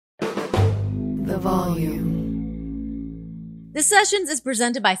the volume. The Sessions is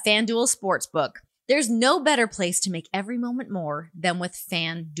presented by FanDuel Sportsbook. There's no better place to make every moment more than with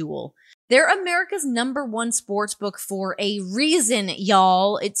FanDuel. They're America's #1 sportsbook for a reason,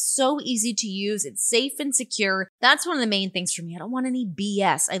 y'all. It's so easy to use. It's safe and secure. That's one of the main things for me. I don't want any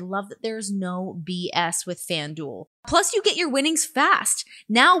BS. I love that there's no BS with FanDuel. Plus, you get your winnings fast.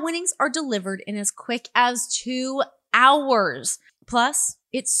 Now winnings are delivered in as quick as 2 hours. Plus,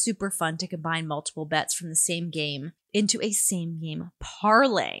 it's super fun to combine multiple bets from the same game into a same game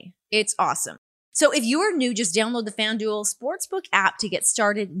parlay. It's awesome. So if you are new, just download the FanDuel Sportsbook app to get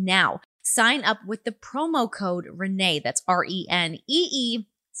started now. Sign up with the promo code Renee, that's RENEE,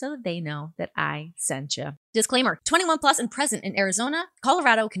 so that they know that I sent you. Disclaimer, 21 plus and present in Arizona,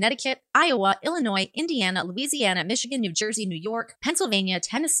 Colorado, Connecticut, Iowa, Illinois, Indiana, Louisiana, Michigan, New Jersey, New York, Pennsylvania,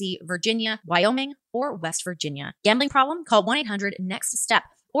 Tennessee, Virginia, Wyoming, or West Virginia. Gambling problem? Call 1-800-NEXT-STEP.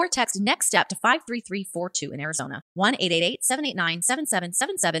 Or text NEXT STEP to 53342 in Arizona,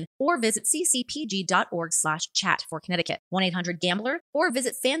 1-888-789-7777, or visit ccpg.org/chat for Connecticut, 1-800-GAMBLER, or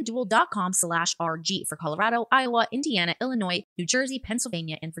visit fanduel.com/RG for Colorado, Iowa, Indiana, Illinois, New Jersey,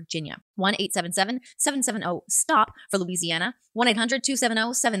 Pennsylvania, and Virginia, 1-877-770-STOP for Louisiana,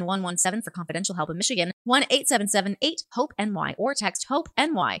 1-800-270-7117 for confidential help in Michigan, 1-877-8-HOPE-NY, or text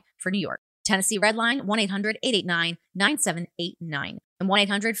HOPE-NY for New York. Tennessee Redline, 1-800-889-9789, and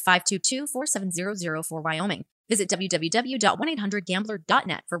 1-800-522-4700 for Wyoming. Visit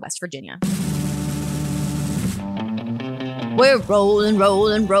www.1800gambler.net for West Virginia. We're rolling.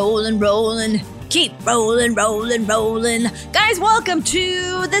 Keep rolling. Guys, welcome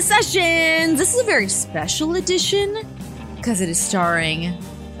to The Sessions. This is a very special edition because it is starring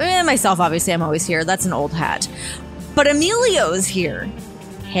myself, obviously. I'm always here. That's an old hat. But Emilio's here.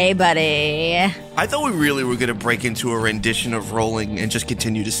 Hey, buddy. I thought we really were going to break into a rendition of Rolling and just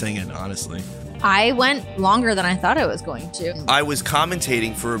continue to sing it, honestly. I went longer than I thought I was going to. I was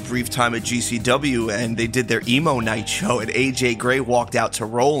commentating for a brief time at GCW, and they did their emo night show, and AJ Gray walked out to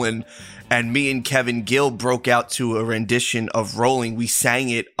Rollin', and me and Kevin Gill broke out to a rendition of Rolling. We sang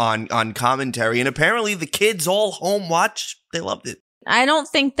it on commentary, and apparently the kids all home watched. They loved it. I don't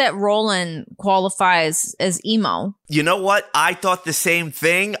think that Rollin' qualifies as emo. You know what? I thought the same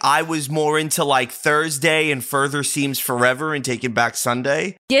thing. I was more into like Thursday and Further Seems Forever and Taking Back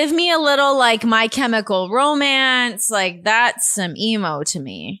Sunday. Give me a little like My Chemical Romance. Like that's some emo to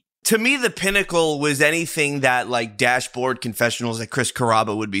me. To me, the pinnacle was anything that like Dashboard Confessionals that Chris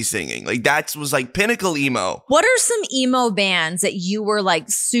Carrabba would be singing. Like that was like pinnacle emo. What are some emo bands that you were like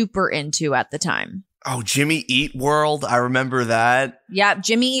super into at the time? Oh, Jimmy Eat World. I remember that. Yeah,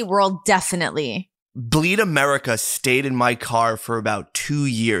 Jimmy Eat World, definitely. Bleed America stayed in my car for about 2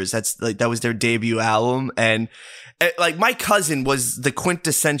 years. That was their debut album. And like my cousin was the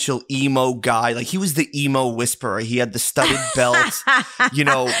quintessential emo guy. Like he was the emo whisperer. He had the studded belts,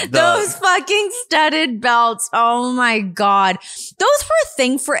 those fucking studded belts. Oh my God. Those were a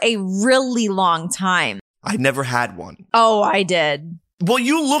thing for a really long time. I never had one. Oh, I did. Well,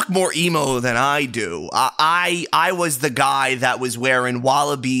 you look more emo than I do. I was the guy that was wearing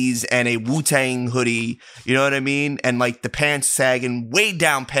Wallabies and a Wu-Tang hoodie, you know what I mean? And like the pants sagging way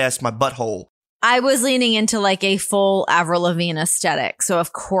down past my butthole. I was leaning into like a full Avril Lavigne aesthetic. So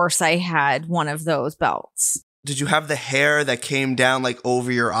of course I had one of those belts. Did you have the hair that came down like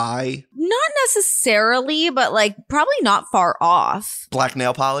over your eye? Not necessarily, but like probably not far off. Black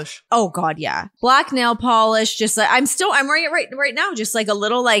nail polish? Oh God, yeah. Black nail polish, just like I'm wearing it right now, just like a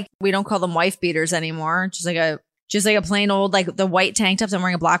little like we don't call them wife beaters anymore. Just like a plain old like the white tank tops. I'm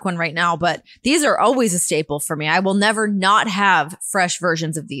wearing a black one right now, but these are always a staple for me. I will never not have fresh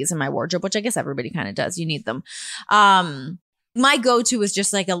versions of these in my wardrobe, which I guess everybody kind of does. You need them. My go-to was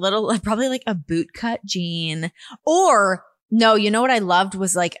just like a little, probably like a bootcut jean. Or, no, you know what I loved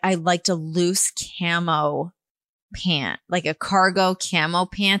was like, I liked a loose camo pant, like a cargo camo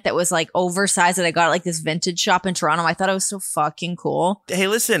pant that was like oversized that I got at like this vintage shop in Toronto. I thought it was so fucking cool. Hey,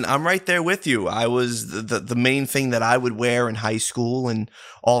 listen, I'm right there with you. I was the main thing that I would wear in high school and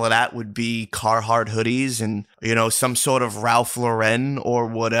all of that would be Carhartt hoodies and, some sort of Ralph Lauren or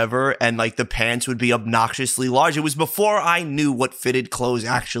whatever. And like the pants would be obnoxiously large. It was before I knew what fitted clothes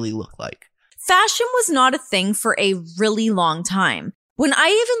actually looked like. Fashion was not a thing for a really long time. When I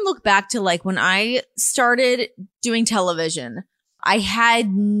even look back to like when I started doing television, I had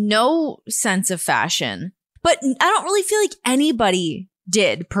no sense of fashion, but I don't really feel like anybody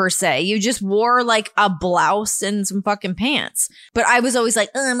did per se. You just wore like a blouse and some fucking pants. But I was always like,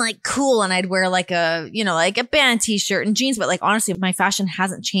 I'm like cool. And I'd wear like a, like a band t-shirt and jeans. But like, honestly, my fashion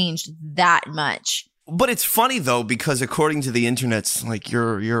hasn't changed that much. But it's funny though, because according to the internet's like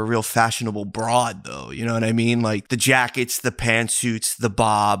you're a real fashionable broad though. You know what I mean? Like the jackets, the pantsuits, the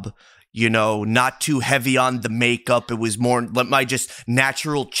bob, you know, not too heavy on the makeup. It was more let my just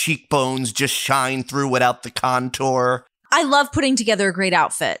natural cheekbones just shine through without the contour. I love putting together a great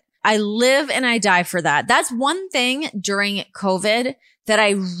outfit. I live and I die for that. That's one thing during COVID that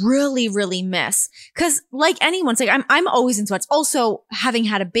I really, really miss. Cause like anyone's like, I'm always in sweats. Also, having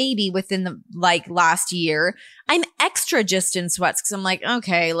had a baby within the like last year, I'm extra just in sweats. Cause I'm like,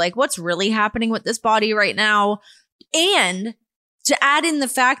 okay, like what's really happening with this body right now? And to add in the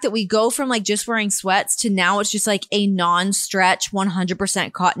fact that we go from like just wearing sweats to now it's just like a non-stretch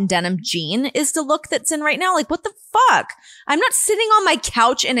 100% cotton denim jean is the look that's in right now. Like what the fuck? I'm not sitting on my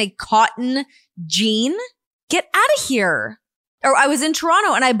couch in a cotton jean. Get out of here. Or I was in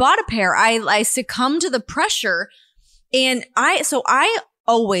Toronto and I bought a pair. I succumbed to the pressure and I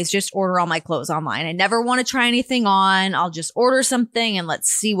always just order all my clothes online. I never want to try anything on. I'll just order something and let's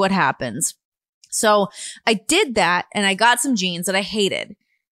see what happens. So I did that and I got some jeans that I hated.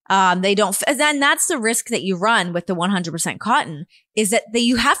 They don't, and then that's the risk that you run with the 100% cotton is that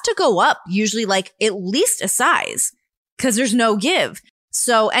you have to go up usually like at least a size because there's no give.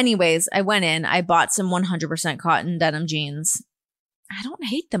 So anyways, I went in, I bought some 100% cotton denim jeans. I don't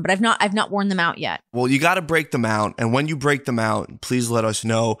hate them, but I've not worn them out yet. Well, you got to break them out. And when you break them out, please let us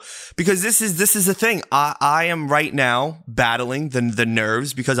know because this is the thing. I am right now battling the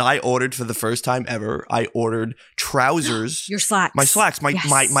nerves because I ordered for the first time ever. I ordered trousers. Your slacks. My slacks,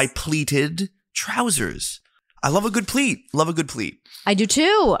 Yes. my pleated trousers. I love a good pleat. Love a good pleat. I do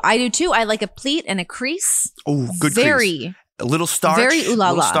too. I like a pleat and a crease. Oh, good crease. A little starch. Very ooh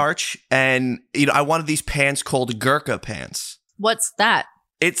la la. Little starch. And, you know, I wanted these pants called Gurkha pants. What's that?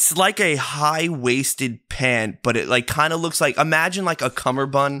 It's like a high-waisted pant, but it like kind of looks like, imagine like a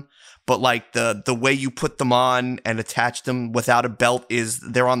cummerbund, but like the way you put them on and attach them without a belt is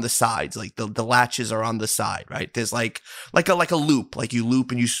they're on the sides. Like the latches are on the side, right? There's like a loop, like you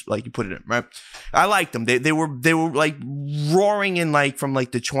loop and you put it in, right? I like them. They were like roaring in like from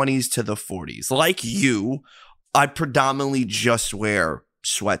like the 20s to the 40s. Like you, I predominantly just wear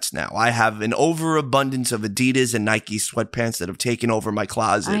sweats now. I have an overabundance of Adidas and Nike sweatpants that have taken over my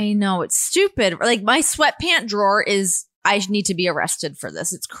closet. I know, it's stupid. Like my sweatpant drawer I need to be arrested for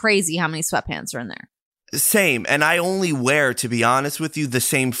this. It's crazy how many sweatpants are in there. Same. And I only wear, to be honest with you, the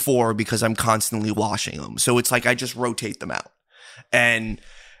same 4 because I'm constantly washing them. So it's like I just rotate them out. And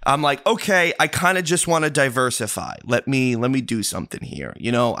I'm like, okay, I kind of just want to diversify. Let me do something here.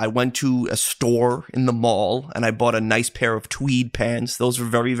 You know, I went to a store in the mall and I bought a nice pair of tweed pants. Those were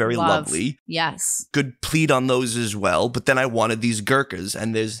very, very lovely. Yes. Good pleat on those as well. But then I wanted these Gurkhas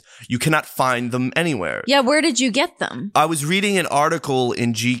and you cannot find them anywhere. Yeah, where did you get them? I was reading an article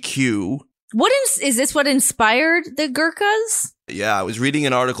in GQ. Is this what inspired the Gurkhas? Yeah, I was reading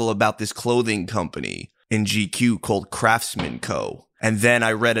an article about this clothing company in GQ called Craftsman Co. And then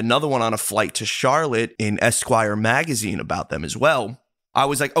I read another one on a flight to Charlotte in Esquire magazine about them as well. I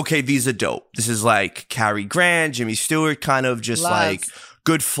was like, okay, these are dope. This is like Cary Grant, Jimmy Stewart, kind of just like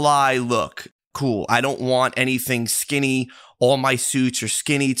good fly look. Cool. I don't want anything skinny. All my suits are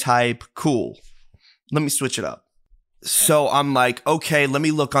skinny type. Cool. Let me switch it up. So I'm like, okay, let me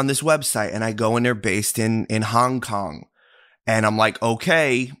look on this website. And I go and they're based in Hong Kong. And I'm like,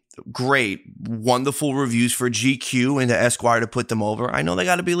 okay, great. Wonderful reviews for GQ and the Esquire to put them over. I know they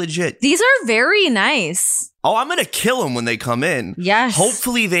got to be legit. These are very nice. Oh, I'm going to kill them when they come in. Yes.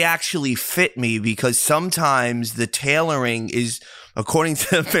 Hopefully they actually fit me because sometimes the tailoring is, according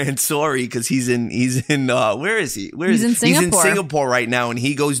to Mansouri, because he's in where is he? He's in Singapore. He's in Singapore right now. And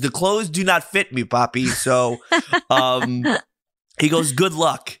he goes, the clothes do not fit me, Poppy. So he goes, good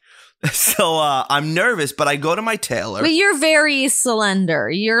luck. So I'm nervous, but I go to my tailor. But you're very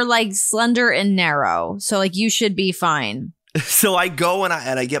slender. You're like slender and narrow. So like you should be fine. So I go and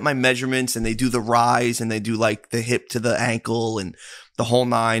I get my measurements and they do the rise and they do like the hip to the ankle and the whole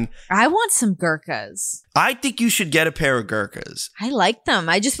 9. I want some Gurkhas. I think you should get a pair of Gurkhas. I like them.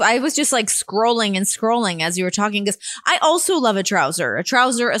 I was just like scrolling as you were talking because I also love a trouser,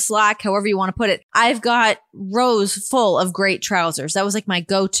 a slack, however you want to put it. I've got rows full of great trousers. That was like my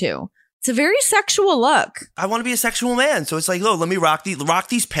go-to. It's a very sexual look. I want to be a sexual man. So it's like, oh, let me rock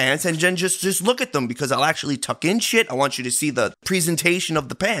these pants and then just look at them because I'll actually tuck in shit. I want you to see the presentation of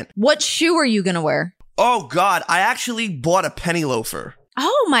the pant. What shoe are you going to wear? Oh, God. I actually bought a penny loafer.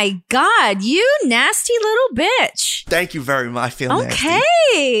 Oh my God, you nasty little bitch. Thank you very much. I feel nasty.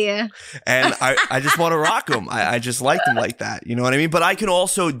 Okay. And I just want to rock them. I just like them like that. You know what I mean? But I can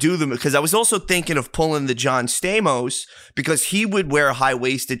also do them because I was also thinking of pulling the John Stamos because he would wear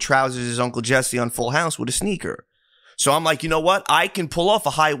high-waisted trousers as Uncle Jesse on Full House with a sneaker. So I'm like, you know what? I can pull off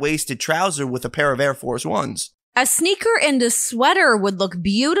a high-waisted trouser with a pair of Air Force Ones. A sneaker and a sweater would look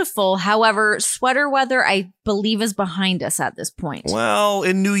beautiful. However, sweater weather, I believe, is behind us at this point. Well,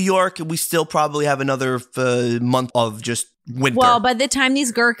 in New York, we still probably have another month of just winter. Well, by the time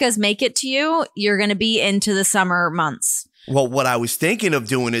these Gurkhas make it to you, you're going to be into the summer months. Well, what I was thinking of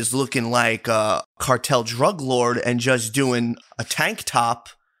doing is looking like a cartel drug lord and just doing a tank top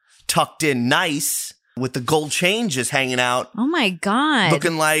tucked in nice with the gold chain just hanging out. Oh my God.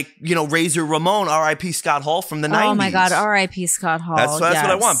 Looking like, Razor Ramon, R.I.P. Scott Hall from the 90s. Oh my God, R.I.P. Scott Hall. That's what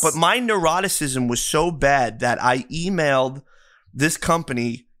I want. But my neuroticism was so bad that I emailed this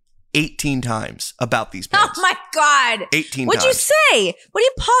company 18 times about these pants. Oh my God. 18 What'd times. you say? What do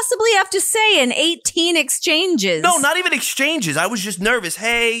you possibly have to say in 18 exchanges? No, not even exchanges. I was just nervous.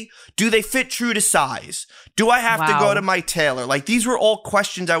 Hey, do they fit true to size? Do I have to go to my tailor? Like, these were all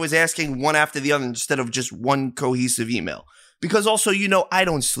questions I was asking one after the other instead of just one cohesive email. Because also, I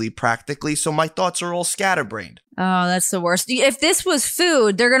don't sleep practically, so my thoughts are all scatterbrained. Oh, that's the worst. If this was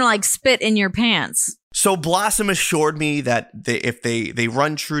food, they're going to spit in your pants. So Blossom assured me that if they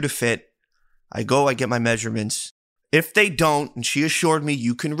run true to fit, I get my measurements. If they don't, and she assured me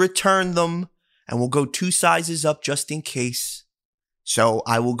you can return them, and we'll go 2 sizes up just in case. So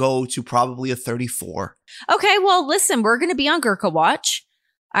I will go to probably a 34. Okay, well, listen, we're going to be on Gurkha Watch.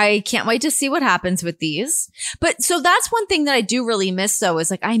 I can't wait to see what happens with these. But so that's one thing that I do really miss, though,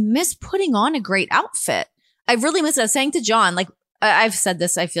 is I miss putting on a great outfit. I really miss it. I was saying to John, I've said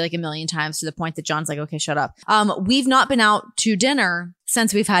this, I feel like a million times to the point that John's like, okay, shut up. We've not been out to dinner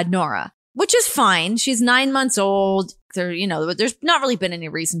since we've had Nora, which is fine. She's 9 months old. There's not really been any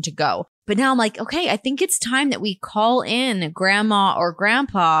reason to go. But now I'm like, okay, I think it's time that we call in grandma or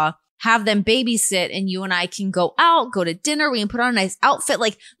grandpa, have them babysit, and you and I can go out, go to dinner. We can put on a nice outfit.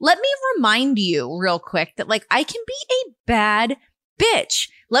 Let me remind you real quick that I can be a bad bitch.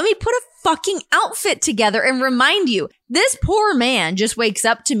 Let me put a fucking outfit together and remind you. This poor man just wakes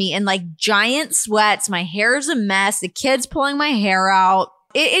up to me in giant sweats. My hair's a mess. The kid's pulling my hair out.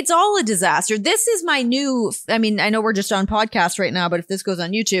 It's all a disaster. This is my new, I know we're just on podcast right now, but if this goes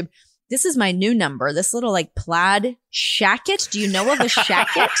on YouTube, this is my new number. This little plaid shacket. Do you know of a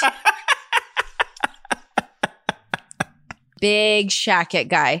shacket? Big shacket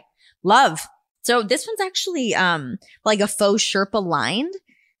guy. Love. So this one's actually a faux Sherpa lined.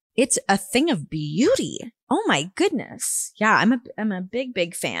 It's a thing of beauty. Oh my goodness. Yeah, I'm a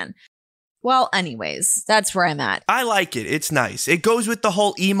big fan. Well, anyways, that's where I'm at. I like it. It's nice. It goes with the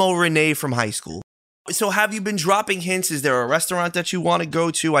whole emo Renee from high school. So have you been dropping hints? Is there a restaurant that you want to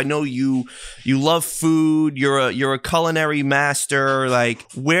go to? I know you love food. You're a culinary master.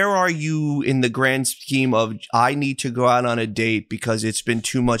 Where are you in the grand scheme of I need to go out on a date because it's been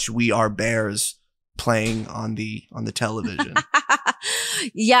too much We Are Bears playing on the television?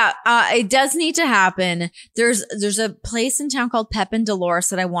 Yeah, it does need to happen. There's a place in town called Pep and Dolores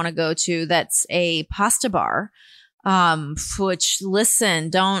that I want to go to. That's a pasta bar. Which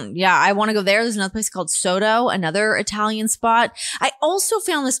I want to go there. There's another place called Soto, another Italian spot. I also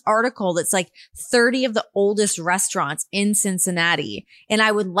found this article that's 30 of the oldest restaurants in Cincinnati, and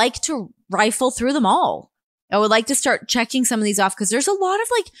I would like to rifle through them all. I would like to start checking some of these off because there's a lot of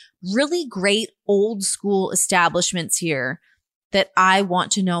really great old school establishments here that I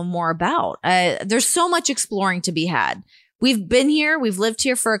want to know more about. There's so much exploring to be had. We've been here, we've lived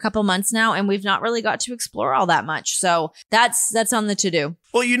here for a couple months now, and we've not really got to explore all that much. So that's on the to-do.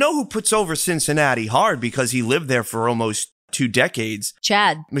 Well, you know who puts over Cincinnati hard because he lived there for almost 2 decades?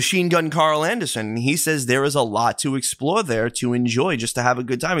 Chad. Machine Gun Carl Anderson. And he says there is a lot to explore there, to enjoy, just to have a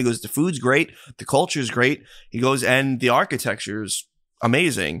good time. He goes, the food's great, the culture's great. He goes, and the architecture's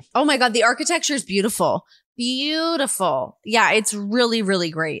amazing. Oh my God, the architecture is beautiful. Beautiful. Yeah, it's really, really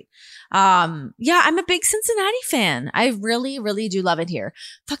great. Yeah, I'm a big Cincinnati fan. I really, really do love it here.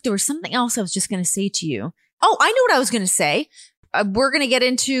 Fuck, there was something else I was just going to say to you. Oh, I know what I was going to say. We're going to get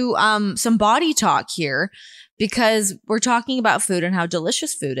into some body talk here because we're talking about food and how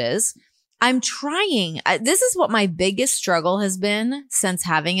delicious food is. I'm trying. This is what my biggest struggle has been since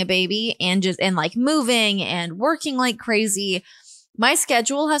having a baby and moving and working like crazy. My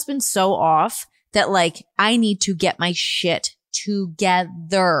schedule has been so off that I need to get my shit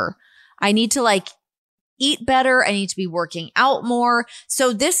together. I need to eat better. I need to be working out more.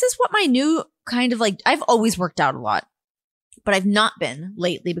 So this is what my new kind of I've always worked out a lot. but I've not been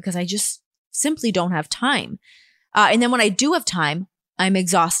lately because I just simply don't have time. And then when I do have time, I'm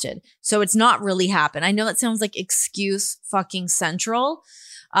exhausted. So it's not really happened. I know that sounds like excuse fucking central.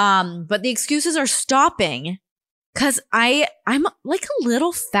 But the excuses are stopping because I'm like a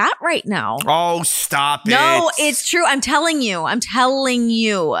little fat right now. Oh, stop it. No, it's true. I'm telling you.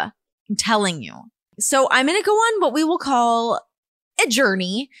 So I'm going to go on what we will call a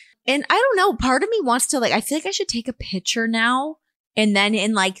journey. And I don't know, part of me wants to I feel like I should take a picture now and then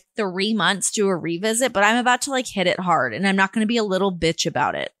in 3 months do a revisit, but I'm about to hit it hard and I'm not going to be a little bitch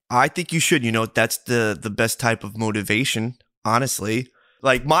about it. I think you should. That's the best type of motivation, honestly.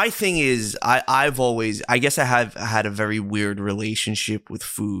 My thing is, I guess I have had a very weird relationship with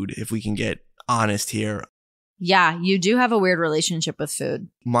food, if we can get honest here. Yeah, you do have a weird relationship with food.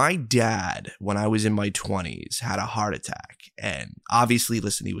 My dad, when I was in my 20s, had a heart attack. And obviously,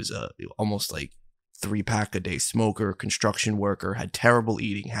 listen, he was almost 3-pack a day smoker, construction worker, had terrible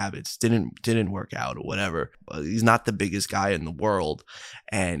eating habits, didn't work out or whatever. He's not the biggest guy in the world.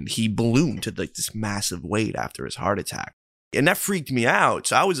 And he ballooned to this massive weight after his heart attack. And that freaked me out.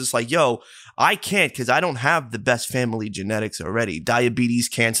 So I was just yo, I can't because I don't have the best family genetics already. Diabetes,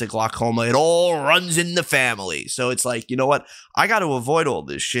 cancer, glaucoma, it all runs in the family. So it's you know what? I got to avoid all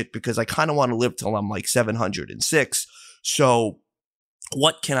this shit because I kind of want to live till I'm 706. So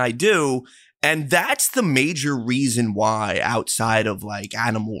what can I do? And that's the major reason why, outside of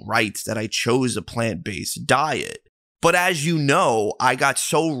animal rights, that I chose a plant-based diet. But as you know, I got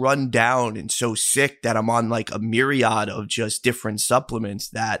so run down and so sick that I'm on a myriad of just different supplements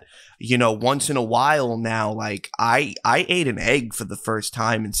that, once in a while now, I ate an egg for the first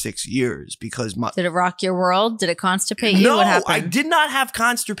time in 6 years because Did it rock your world? Did it constipate you? No, What happened? I did not have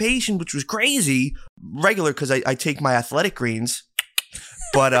constipation, which was crazy. Regular because I take my athletic greens.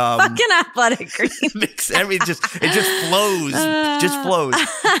 But fucking athletic greens. It just flows.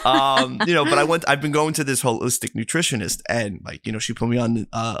 But I've been going to this holistic nutritionist and she put me on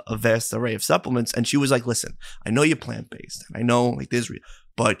a vast array of supplements and she was listen, I know you're plant-based and I know this,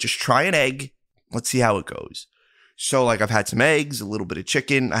 but just try an egg. Let's see how it goes. So I've had some eggs, a little bit of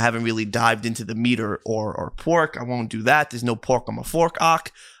chicken. I haven't really dived into the meat or pork. I won't do that. There's no pork on my fork, I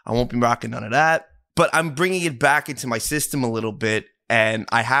won't be rocking none of that. But I'm bringing it back into my system a little bit. And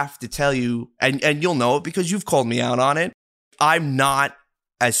I have to tell you, and you'll know it because you've called me out on it, I'm not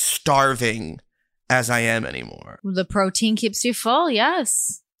as starving as I am anymore. The protein keeps you full,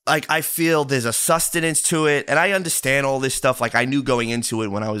 yes. I feel there's a sustenance to it, and I understand all this stuff. I knew going into it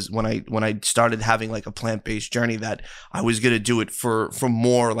when I started having a plant-based journey that I was gonna do it for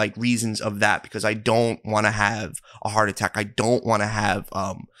more reasons of that because I don't want to have a heart attack. I don't want to have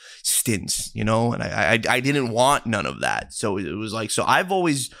stints, and I didn't want none of that. So it was so I've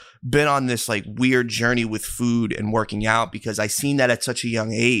always been on this weird journey with food and working out because I seen that at such a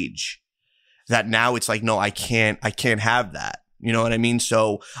young age that now it's no, I can't have that. You know what I mean?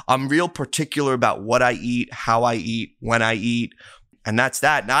 So I'm real particular about what I eat, how I eat, when I eat, and that's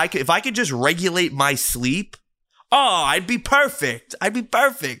that. Now, if I could just regulate my sleep, I'd be perfect.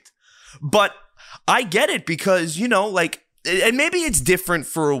 But I get it because, and maybe it's different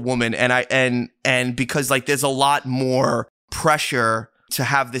for a woman and because there's a lot more pressure to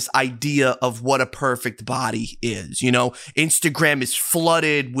have this idea of what a perfect body is. Instagram is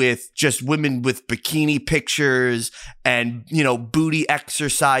flooded with just women with bikini pictures and, booty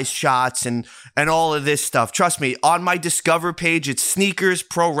exercise shots and all of this stuff. Trust me, on my Discover page, it's sneakers,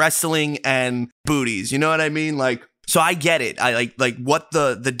 pro wrestling, and booties. You know what I mean? So I get it. I what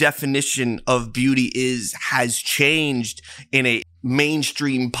the definition of beauty has changed in a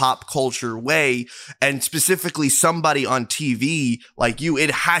mainstream pop culture way, and specifically somebody on TV like you, it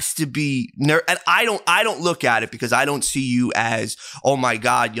has to be and I don't look at it because I don't see you as, oh my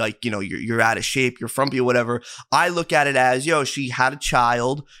God, you're out of shape, you're frumpy or whatever. I look at it as, she had a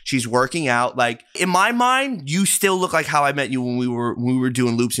child, she's working out. In my mind, you still look like how I met you when we were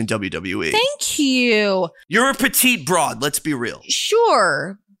doing loops in WWE. Thank you. You're a petite broad, let's be real.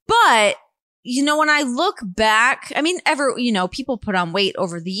 Sure, but when I look back, I mean, people put on weight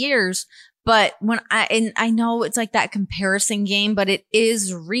over the years, but I know it's that comparison game, but it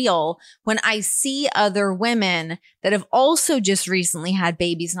is real. When I see other women that have also just recently had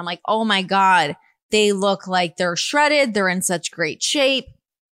babies and I'm like, oh my God, they look like they're shredded. They're in such great shape.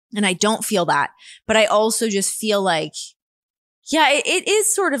 And I don't feel that, but I also just feel it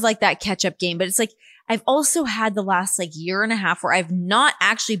is sort of that catch up game, but it's I've also had the last year and a half where I've not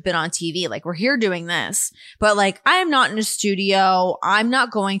actually been on TV. We're here doing this, but I'm not in a studio. I'm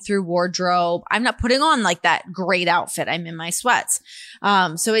not going through wardrobe. I'm not putting on that great outfit. I'm in my sweats.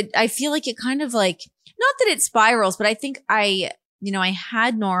 So I feel it kind of not that it spirals, but I think I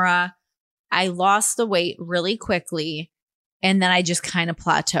had Nora, I lost the weight really quickly, and then I just kind of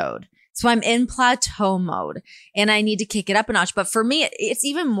plateaued. So I'm in plateau mode and I need to kick it up a notch. But for me, it's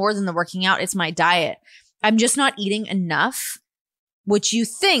even more than the working out. It's my diet. I'm just not eating enough, which you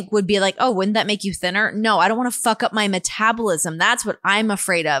think would be like, oh, wouldn't that make you thinner? No, I don't want to fuck up my metabolism. That's what I'm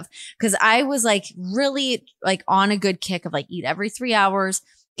afraid of. Because I was like really like on a good kick of like eat every 3 hours,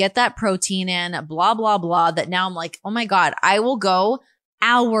 get that protein in, blah, blah, blah. That now I'm like, oh my God, I will go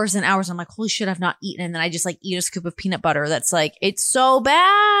hours and hours. I'm like, holy shit, I've not eaten. And then I just like eat a scoop of peanut butter. That's like, it's so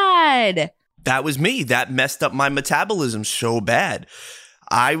bad. That was me. That messed up my metabolism so bad.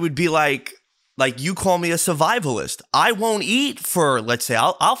 I would be like you call me a survivalist. I won't eat for, let's say,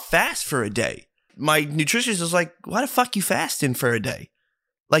 I'll fast for a day. My nutritionist is like, why the fuck you fasting for a day?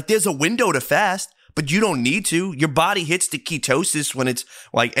 Like there's a window to fast, but you don't need to. Your body hits the ketosis when it's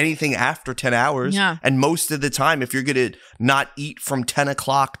like anything after 10 hours. Yeah. And most of the time, if you're going to not eat from 10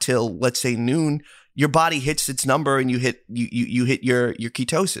 o'clock till, let's say, noon, your body hits its number and you hit your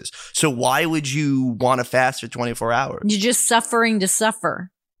ketosis. So why would you want to fast for 24 hours? You're just suffering to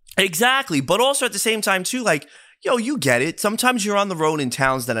suffer. Exactly. But also at the same time, too, like, yo, you get it. Sometimes you're on the road in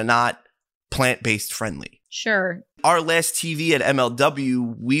towns that are not plant-based friendly. Sure. Our last TV at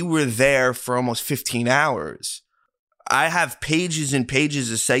MLW, we were there for almost 15 hours. I have pages and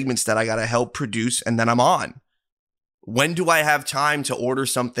pages of segments that I got to help produce, and then I'm on. When do I have time to order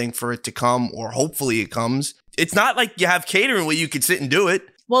something for it to come, or hopefully it comes? It's not like you have catering where you could sit and do it.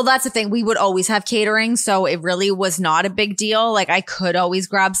 Well, that's the thing. We would always have catering, so it really was not a big deal. Like I could always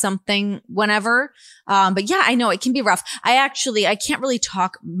grab something whenever. But yeah, I know it can be rough. I can't really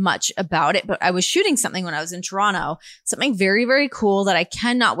talk much about it, but I was shooting something when I was in Toronto, something very, very cool that I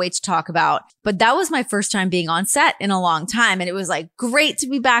cannot wait to talk about. But that was my first time being on set in a long time. And it was like great to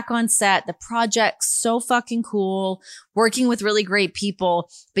be back on set. The project's so fucking cool, working with really great people.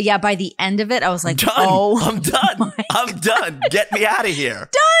 But yeah, by the end of it, I was like, done. oh, I'm done. I'm done. Get me out of here.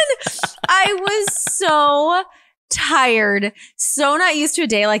 Done. I was so tired, so not used to a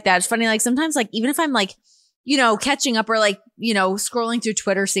day like that. It's funny, like sometimes, like even if I'm like, catching up or like, scrolling through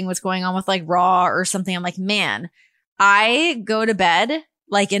Twitter, seeing what's going on with like Raw or something, I'm like, man, I go to bed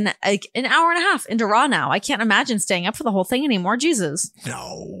like in like an hour and a half into Raw now. I can't imagine staying up for the whole thing anymore. Jesus.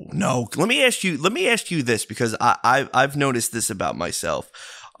 No. Let me ask you this, because I've noticed this about myself.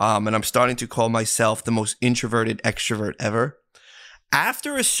 And I'm starting to call myself the most introverted extrovert ever.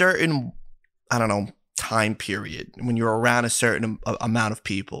 After a certain, I don't know, time period, when you're around a certain amount of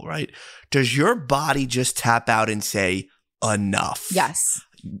people, right? Does your body just tap out and say, enough? Yes.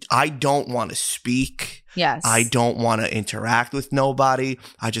 I don't want to speak. Yes. I don't want to interact with nobody.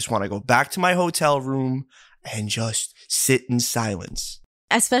 I just want to go back to my hotel room and just sit in silence.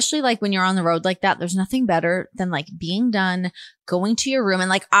 Especially like when you're on the road like that, there's nothing better than like being done, going to your room. And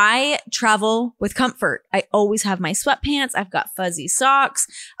like I travel with comfort. I always have my sweatpants. I've got fuzzy socks.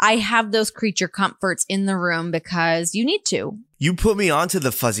 I have those creature comforts in the room because you need to. You put me onto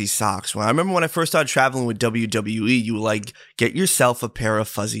the fuzzy socks. I remember when I first started traveling with WWE, you were like, get yourself a pair of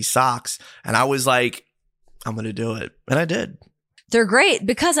fuzzy socks. And I was like, I'm going to do it. And I did. They're great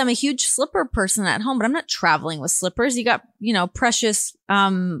because I'm a huge slipper person at home, but I'm not traveling with slippers. You got, precious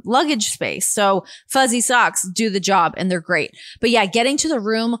luggage space. So fuzzy socks do the job and they're great. But yeah, getting to the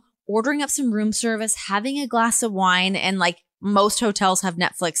room, ordering up some room service, having a glass of wine, and like most hotels have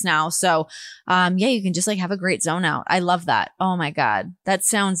Netflix now. So yeah, you can just like have a great zone out. I love that. Oh my God. That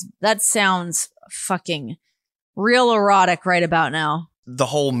sounds fucking real erotic right about now. The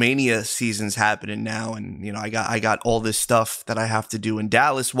whole Mania season's happening now, and I got all this stuff that I have to do in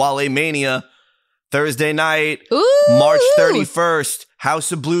Dallas. Wale Mania, Thursday night, Ooh. March 31st,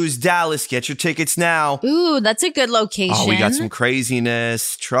 House of Blues, Dallas. Get your tickets now. Ooh, that's a good location. Oh, we got some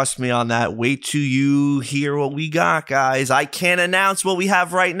craziness. Trust me on that. Wait till you hear what we got, guys. I can't announce what we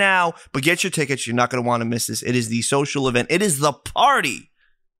have right now, but get your tickets. You're not going to want to miss this. It is the social event. It is the party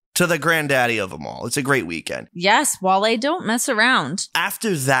to the granddaddy of them all. It's a great weekend. Yes, Wale, don't mess around.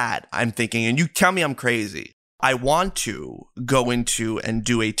 After that, I'm thinking, and you tell me I'm crazy, I want to go into and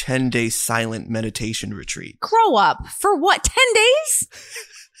do a 10-day silent meditation retreat. Grow up. For what, 10 days?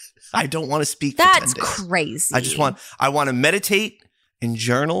 I don't want to speak for 10 days. That's crazy. I want to meditate and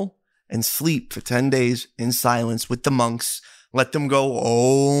journal and sleep for 10 days in silence with the monks. Let them go,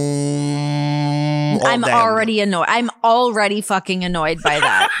 I'm already annoyed. I'm already fucking annoyed by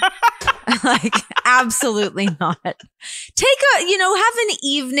that. Like, absolutely not. Have an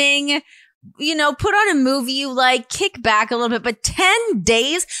evening put on a movie you like, kick back a little bit, but 10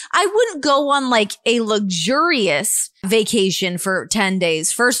 days, I wouldn't go on like a luxurious vacation for 10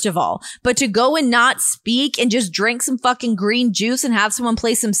 days, first of all, but to go and not speak and just drink some fucking green juice and have someone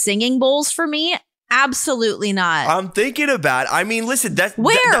play some singing bowls for me. Absolutely not. I'm thinking about it. I mean, listen,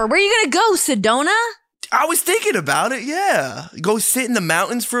 where are you going to go? Sedona? I was thinking about it, yeah. Go sit in the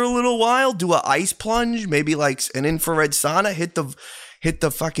mountains for a little while, do a ice plunge, maybe like an infrared sauna, hit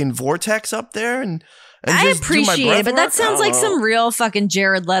the fucking vortex up there and I just appreciate do my breath it, but that work. sounds like some real fucking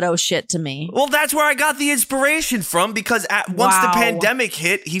Jared Leto shit to me. Well, that's where I got the inspiration from because once the Wow. pandemic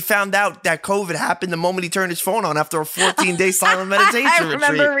hit, he found out that COVID happened the moment he turned his phone on after a 14-day silent meditation I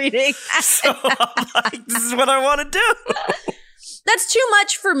remember reading. So I'm like, this is what I want to do. That's too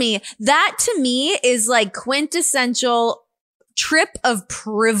much for me. That to me is like quintessential trip of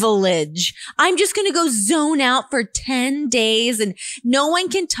privilege. I'm just going to go zone out for 10 days and no one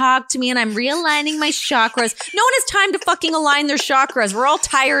can talk to me and I'm realigning my chakras. No one has time to fucking align their chakras. We're all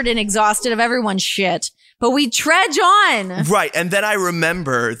tired and exhausted of everyone's shit, but we trudge on. Right. And then I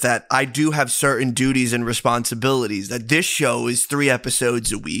remember that I do have certain duties and responsibilities, that this show is 3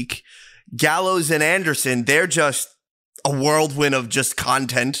 episodes a week. Gallows and Anderson, they're just a whirlwind of just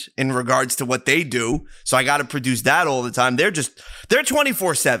content in regards to what they do. So I got to produce that all the time. They're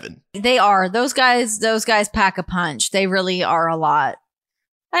 24/7. They are. Those guys pack a punch. They really are a lot.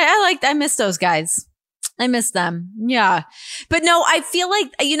 I miss those guys. I miss them. Yeah. But no, I feel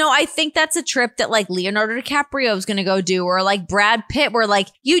like, I think that's a trip that like Leonardo DiCaprio is going to go do, or like Brad Pitt, where like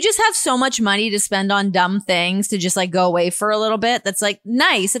you just have so much money to spend on dumb things to just like go away for a little bit. That's like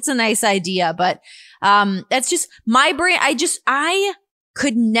nice. It's a nice idea, but that's just my brain. I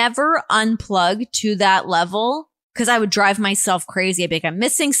could never unplug to that level because I would drive myself crazy. I'd be like, I'm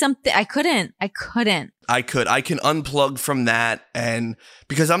missing something. I couldn't. I can unplug from that. And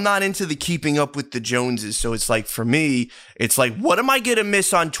because I'm not into the keeping up with the Joneses. So it's like, for me, it's like, what am I going to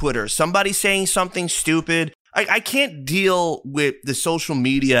miss on Twitter? Somebody saying something stupid. I can't deal with the social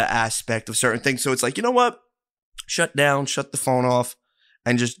media aspect of certain things. So it's like, you know what? Shut the phone off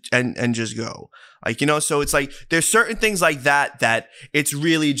and just go. Like, so it's like, there's certain things like that it's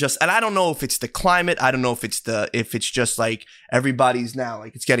really just, and I don't know if it's the climate. I don't know if it's just like everybody's now,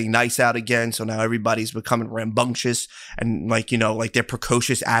 like it's getting nice out again. So now everybody's becoming rambunctious and like, like their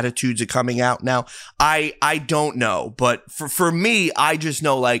precocious attitudes are coming out now. I don't know. But for me, I just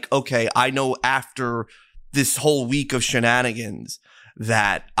know like, okay, I know after this whole week of shenanigans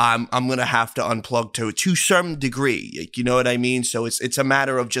that I'm going to have to unplug to some degree. Like, you know what I mean? So it's a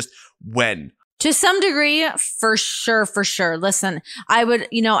matter of just when. To some degree, for sure. Listen, I would,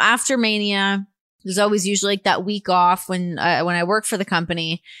 after Mania, there's always usually like that week off when I work for the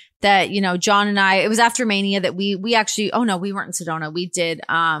company that, John and I, it was after Mania that we actually, oh no, we weren't in Sedona. We did,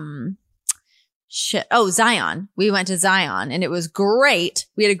 Zion. We went to Zion and it was great.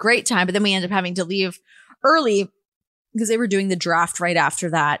 We had a great time, but then we ended up having to leave early because they were doing the draft right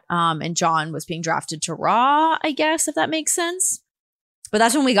after that. And John was being drafted to Raw, I guess, if that makes sense. But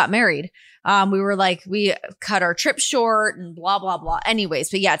that's when we got married. We were like, we cut our trip short and blah, blah, blah. Anyways,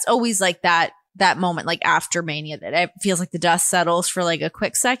 but yeah, it's always like that moment, like after Mania, that it feels like the dust settles for like a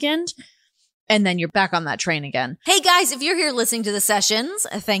quick second. And then you're back on that train again. Hey guys, if you're here listening to the sessions,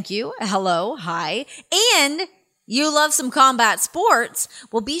 thank you. Hello. Hi. And you love some combat sports,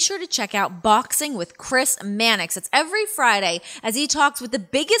 well, be sure to check out Boxing with Chris Mannix. It's every Friday as he talks with the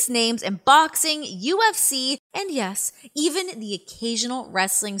biggest names in boxing, UFC, and yes, even the occasional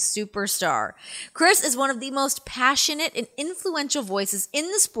wrestling superstar. Chris is one of the most passionate and influential voices in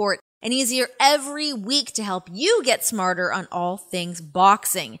the sport, and he's here every week to help you get smarter on all things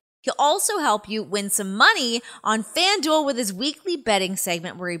boxing. He'll also help you win some money on FanDuel with his weekly betting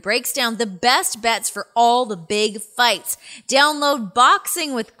segment where he breaks down the best bets for all the big fights. Download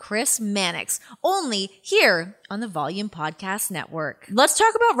Boxing with Chris Mannix, only here on the Volume Podcast Network. Let's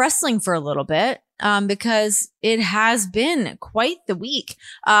talk about wrestling for a little bit, because it has been quite the week.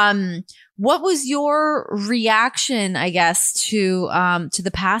 What was your reaction, I guess, to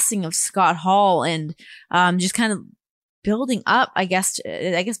the passing of Scott Hall and just kind of building up, I guess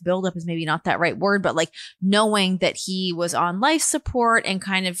build up is maybe not that right word, but like knowing that he was on life support and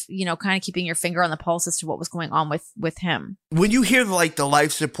kind of keeping your finger on the pulse as to what was going on with him. When you hear like the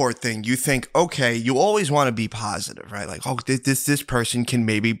life support thing, you think, okay, you always want to be positive, right? Like, oh, this person can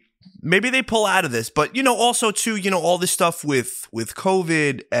maybe they pull out of this, but also too, all this stuff with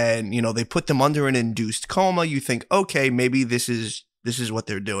COVID and, they put them under an induced coma. You think, okay, maybe this is what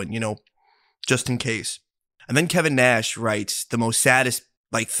they're doing, just in case. And then Kevin Nash writes the most saddest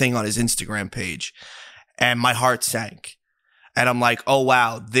thing on his Instagram page, and my heart sank. And I'm like, oh,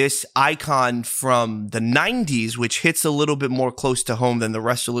 wow, this icon from the 90s, which hits a little bit more close to home than the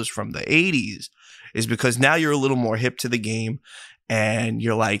wrestlers from the 80s, is because now you're a little more hip to the game and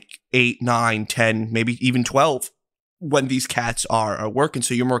you're like 8, 9, 10, maybe even 12 when these cats are working.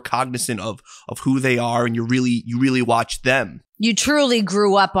 So you're more cognizant of who they are and you really watch them. You truly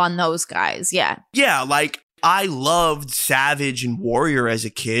grew up on those guys. Yeah. Yeah. Like I loved Savage and Warrior as a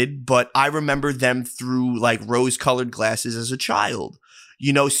kid, but I remember them through like rose-colored glasses as a child.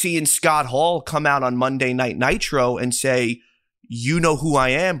 You know, seeing Scott Hall come out on Monday Night Nitro and say, you know who I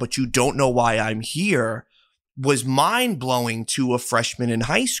am, but you don't know why I'm here, was mind-blowing to a freshman in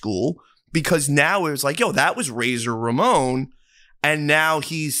high school, because now it was like, yo, that was Razor Ramon, and now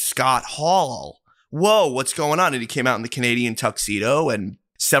he's Scott Hall. Whoa, what's going on? And he came out in the Canadian tuxedo, and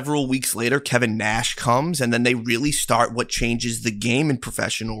several weeks later, Kevin Nash comes, and then they really start what changes the game in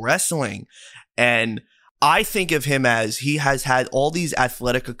professional wrestling. And I think of him as he has had all these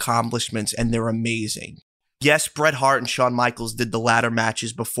athletic accomplishments, and they're amazing. Yes, Bret Hart and Shawn Michaels did the ladder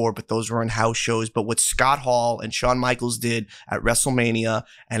matches before, but those were in house shows. But what Scott Hall and Shawn Michaels did at WrestleMania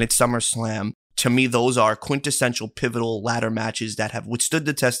and at SummerSlam, to me, those are quintessential pivotal ladder matches that have withstood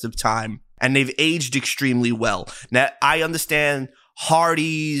the test of time, and they've aged extremely well. Now, I understand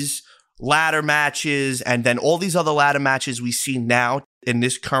Hardy's ladder matches and then all these other ladder matches we see now in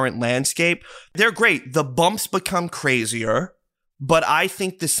this current landscape. They're great. The bumps become crazier. But I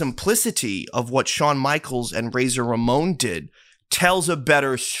think the simplicity of what Shawn Michaels and Razor Ramon did tells a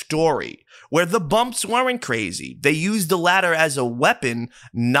better story, where the bumps weren't crazy. They used the ladder as a weapon,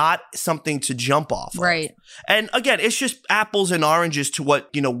 not something to jump off of. Right. And again, it's just apples and oranges to what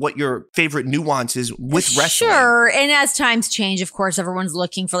your favorite nuance is with wrestling. Sure. And as times change, of course, everyone's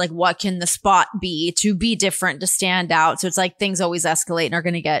looking for like, what can the spot be to be different, to stand out? So it's like things always escalate and are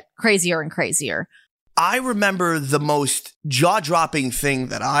going to get crazier and crazier. I remember the most jaw-dropping thing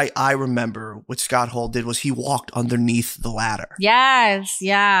that I remember what Scott Hall did was he walked underneath the ladder. Yes,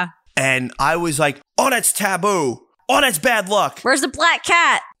 yeah. And I was like, oh, that's taboo. Oh, that's bad luck. Where's the black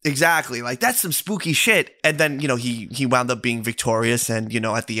cat? Exactly. Like, that's some spooky shit. And then, he wound up being victorious. And,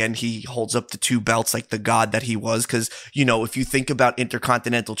 at the end, he holds up the 2 belts like the god that he was. Because, if you think about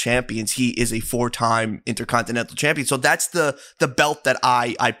Intercontinental Champions, he is a 4-time Intercontinental Champion. So that's the belt that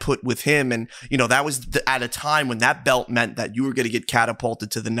I put with him. And, that was at a time when that belt meant that you were going to get catapulted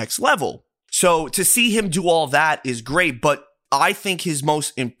to the next level. So to see him do all that is great. But I think his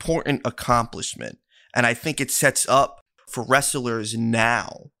most important accomplishment, and I think it sets up for wrestlers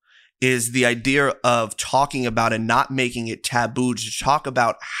now, is the idea of talking about and not making it taboo to talk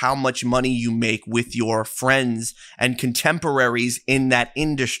about how much money you make with your friends and contemporaries in that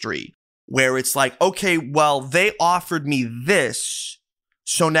industry, where it's like, okay, well, they offered me this,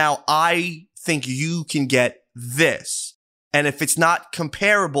 so now I think you can get this. And if it's not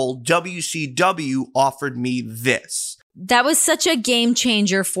comparable, WCW offered me this. That was such a game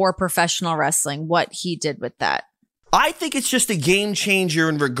changer for professional wrestling, what he did with that. I think it's just a game changer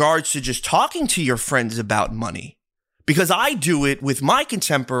in regards to just talking to your friends about money, because I do it with my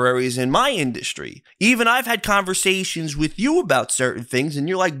contemporaries in my industry. Even I've had conversations with you about certain things and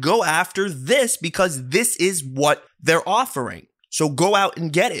you're like, go after this because this is what they're offering. So go out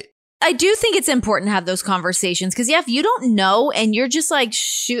and get it. I do think it's important to have those conversations because, if you don't know and you're just like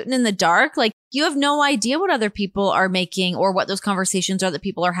shooting in the dark, like you have no idea what other people are making or what those conversations are that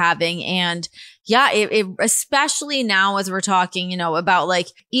people are having. And it especially now as we're talking, about like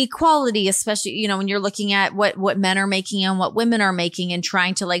equality, especially, when you're looking at what men are making and what women are making and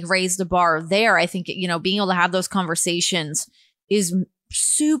trying to like raise the bar there. I think, being able to have those conversations is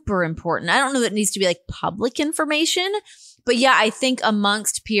super important. I don't know that it needs to be like public information. But I think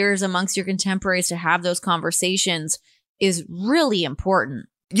amongst peers, amongst your contemporaries, to have those conversations is really important.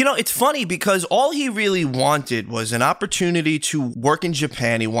 It's funny because all he really wanted was an opportunity to work in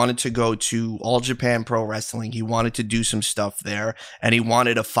Japan. He wanted to go to All Japan Pro Wrestling. He wanted to do some stuff there. And he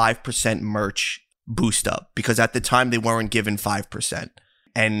wanted a 5% merch boost up because at the time they weren't given 5%.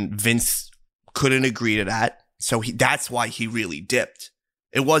 And Vince couldn't agree to that. So that's why he really dipped.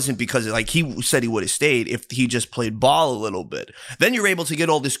 It wasn't because he said he would have stayed if he just played ball a little bit. Then you're able to get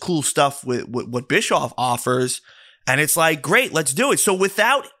all this cool stuff with what Bischoff offers. And it's like, great, let's do it. So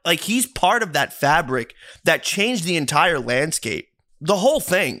without, he's part of that fabric that changed the entire landscape, the whole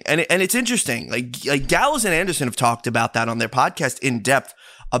thing. And it's interesting. Like Gallows and Anderson have talked about that on their podcast in depth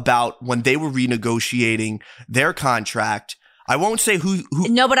about when they were renegotiating their contract. I won't say who.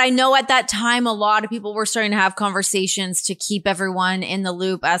 No, but I know at that time, a lot of people were starting to have conversations to keep everyone in the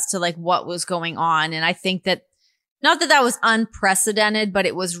loop as to like what was going on. And I think that not that was unprecedented, but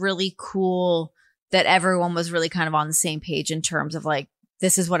it was really cool that everyone was really kind of on the same page in terms of like,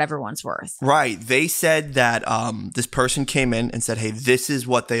 this is what everyone's worth. Right. They said that this person came in and said, hey, this is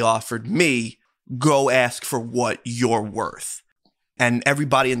what they offered me. Go ask for what you're worth. And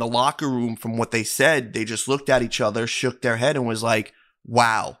everybody in the locker room, from what they said, they just looked at each other, shook their head and was like,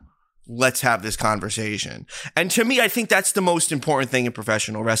 wow, let's have this conversation. And to me, I think that's the most important thing in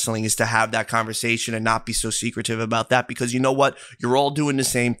professional wrestling, is to have that conversation and not be so secretive about that, because you know what? You're all doing the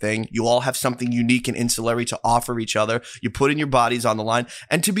same thing. You all have something unique and insular to offer each other. You're putting your bodies on the line.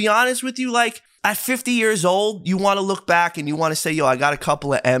 And to be honest with you, like at 50 years old, you want to look back and you want to say, yo, I got a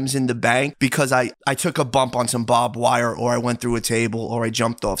couple of M's in the bank because I took a bump on some barbed wire, or I went through a table, or I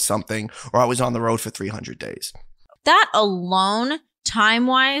jumped off something, or I was on the road for 300 days. That alone,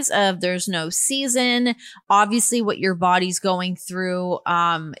 time-wise, of there's no season, obviously what your body's going through,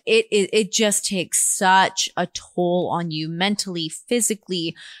 it just takes such a toll on you mentally,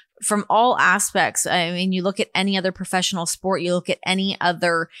 physically, from all aspects. I mean, you look at any other professional sport, you look at any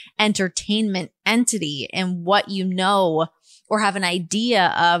other entertainment entity, and what you know or have an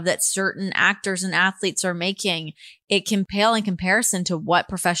idea of that certain actors and athletes are making, it can pale in comparison to what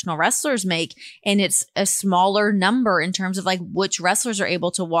professional wrestlers make. And it's a smaller number in terms of like which wrestlers are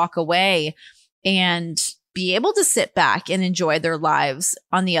able to walk away and be able to sit back and enjoy their lives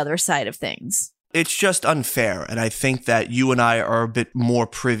on the other side of things. It's just unfair. And I think that you and I are a bit more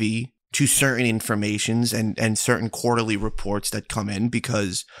privy to certain informations and certain quarterly reports that come in,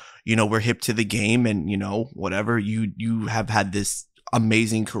 because you know, we're hip to the game, and, you know, whatever, you have had this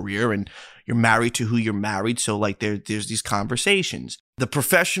amazing career and you're married to who you're married. So like there's these conversations. The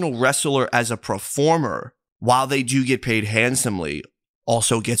professional wrestler as a performer, while they do get paid handsomely,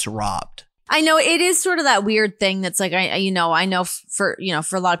 also gets robbed. I know it is sort of that weird thing that's like, I know for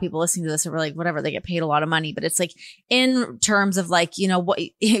a lot of people listening to this, are like, whatever, they get paid a lot of money, but it's like in terms of like, you know, what,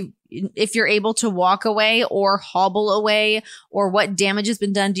 if you're able to walk away or hobble away, or what damage has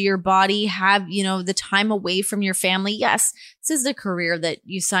been done to your body, have, you know, the time away from your family. Yes, this is the career that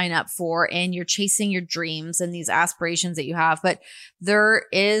you sign up for, and you're chasing your dreams and these aspirations that you have. But there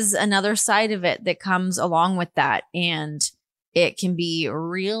is another side of it that comes along with that. And it can be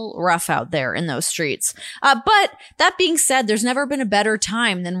real rough out there in those streets. But that being said, there's never been a better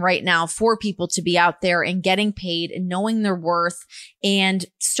time than right now for people to be out there and getting paid and knowing their worth and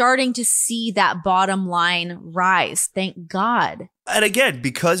starting to see that bottom line rise. Thank God. And again,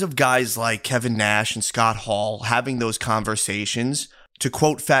 because of guys like Kevin Nash and Scott Hall having those conversations, to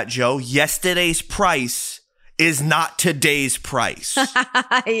quote Fat Joe, yesterday's price is not today's price.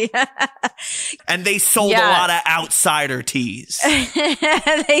 Yeah. And they sold a lot of outsider tees.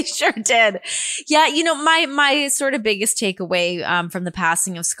 They sure did. Yeah, you know, my sort of biggest takeaway from the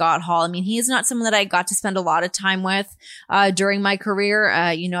passing of Scott Hall, I mean, he is not someone that I got to spend a lot of time with during my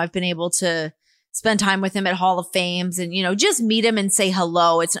career. You know, I've been able to spend time with him at Hall of Fames and, you know, just meet him and say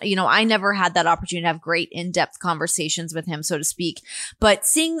hello. It's, you know, I never had that opportunity to have great in-depth conversations with him, so to speak, but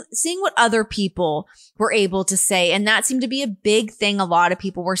seeing what other people were able to say. And that seemed to be a big thing. A lot of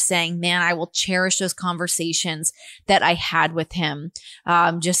people were saying, man, I will cherish those conversations that I had with him.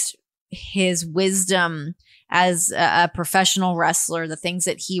 Just his wisdom as a professional wrestler, the things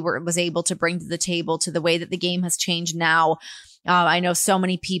that he was able to bring to the table, to the way that the game has changed now. I know so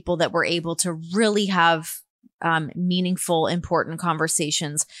many people that were able to really have meaningful, important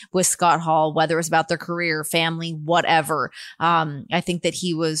conversations with Scott Hall, whether it was about their career, family, whatever. I think that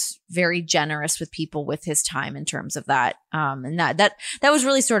he was very generous with people with his time in terms of that. And that was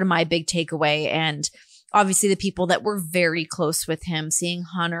really sort of my big takeaway. And obviously the people that were very close with him, seeing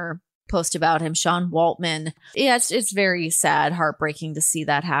Hunter post about him, Sean Waltman. Yeah, it's very sad, heartbreaking to see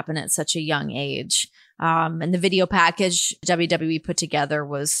that happen at such a young age. And the video package WWE put together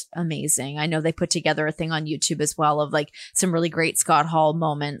was amazing. I know they put together a thing on YouTube as well of like some really great Scott Hall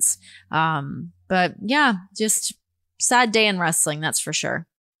moments. But yeah, just sad day in wrestling, that's for sure.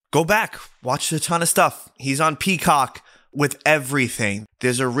 Go back, watch a ton of stuff. He's on Peacock with everything.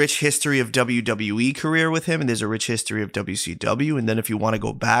 There's a rich history of WWE career with him, and there's a rich history of WCW. And then if you want to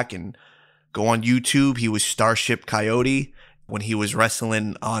go back and go on YouTube, he was Starship Coyote when he was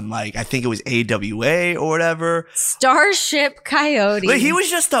wrestling on, like, I think it was AWA or whatever. Starship Coyote. But he was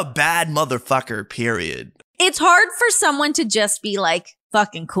just a bad motherfucker, period. It's hard for someone to just be like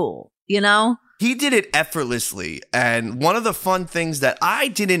fucking cool, you know? He did it effortlessly. And one of the fun things that I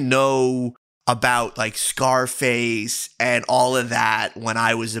didn't know about, like Scarface and all of that when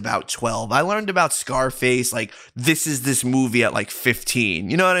I was about 12. I learned about Scarface, like, this movie at like 15.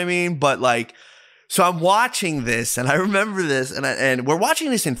 You know what I mean? But like, so I'm watching this, and I remember this, and we're watching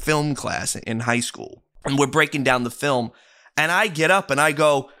this in film class in high school, and we're breaking down the film, and I get up and I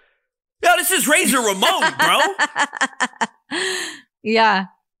go, Yo, this is Razor Ramon, bro. Yeah.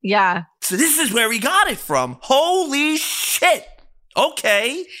 So this is where he got it from. Holy shit.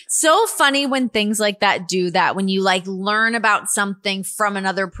 Okay. So funny when things like that do that, when you like learn about something from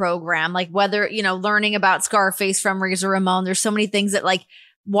another program, like whether, learning about Scarface from Razor Ramon. There's so many things that like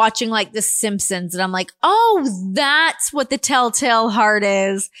watching like The Simpsons and I'm like, oh, that's what the telltale heart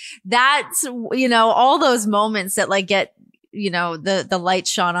is. That's, all those moments that like get, the light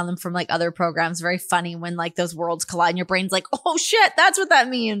shone on them from like other programs. Very funny when like those worlds collide and your brain's like, oh shit, that's what that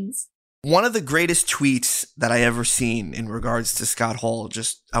means. One of the greatest tweets that I ever seen in regards to Scott Hall,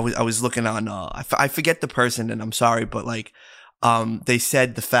 I was looking on, I forget the person and I'm sorry, but like, they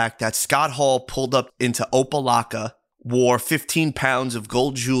said the fact that Scott Hall pulled up into Opalaka, wore 15 pounds of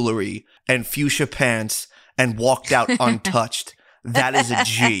gold jewelry and fuchsia pants and walked out untouched. That is a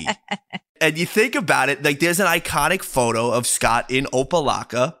G. And you think about it, like there's an iconic photo of Scott in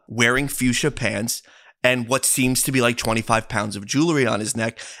Opalaka wearing fuchsia pants and what seems to be like 25 pounds of jewelry on his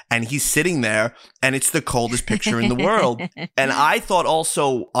neck. And he's sitting there and it's the coldest picture in the world. And I thought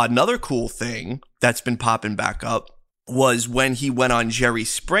also another cool thing that's been popping back up was when he went on Jerry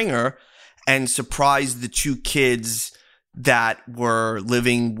Springer and surprised the two kids that were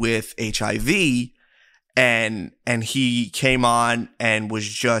living with HIV. And he came on and was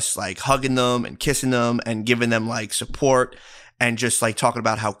just like hugging them and kissing them and giving them like support. And just like talking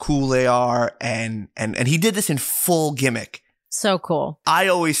about how cool they are. And he did this in full gimmick. So cool. I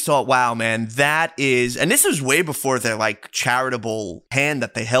always thought, wow, man, that is, and this was way before their like charitable hand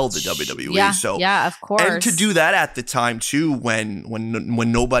that they held at WWE. Yeah, so yeah, of course. And to do that at the time too, when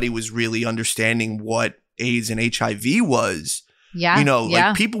nobody was really understanding what AIDS and HIV was. Yeah.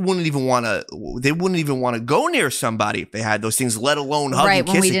 Like people wouldn't even want to go near somebody if they had those things, let alone hug and kiss a kid.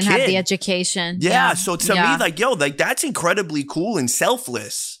 Right, when we didn't have the education. Yeah. So to me, like, yo, like that's incredibly cool and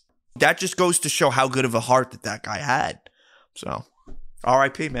selfless. That just goes to show how good of a heart that guy had. So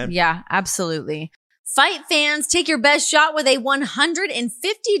R.I.P., man. Yeah, absolutely. Fight fans, take your best shot with a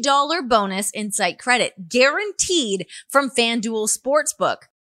 $150 bonus in site credit, guaranteed from FanDuel Sportsbook.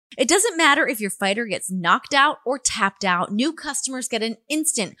 It doesn't matter if your fighter gets knocked out or tapped out. New customers get an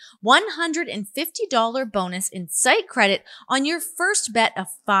instant $150 bonus in site credit on your first bet of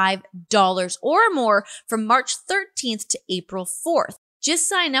 $5 or more from March 13th to April 4th. Just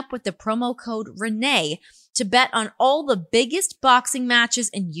sign up with the promo code Renee to bet on all the biggest boxing matches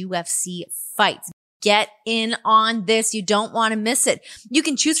and UFC fights. Get in on this. You don't want to miss it. You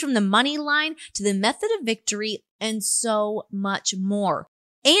can choose from the money line to the method of victory and so much more.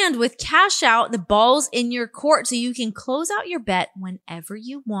 And with cash out, the ball's in your court so you can close out your bet whenever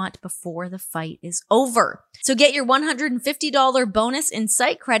you want before the fight is over. So get your $150 bonus in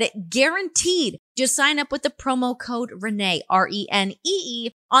site credit guaranteed. Just sign up with the promo code Renee,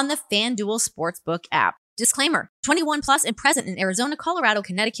 RENEE, on the FanDuel Sportsbook app. Disclaimer, 21 plus and present in Arizona, Colorado,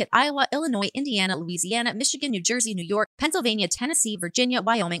 Connecticut, Iowa, Illinois, Indiana, Louisiana, Michigan, New Jersey, New York, Pennsylvania, Tennessee, Virginia,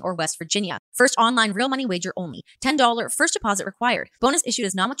 Wyoming, or West Virginia. First online real money wager only. $10 first deposit required. Bonus issued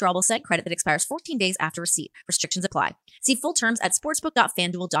as non-withdrawable site credit that expires 14 days after receipt. Restrictions apply. See full terms at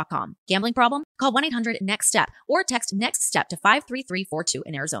sportsbook.fanduel.com. Gambling problem? Call 1-800-NEXT-STEP or text NEXT STEP to 53342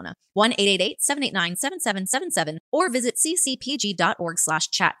 in Arizona. 1-888-789-7777 or visit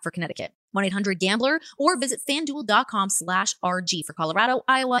ccpg.org/chat for Connecticut. 1-800-GAMBLER or visit fanduel.com/RG for Colorado,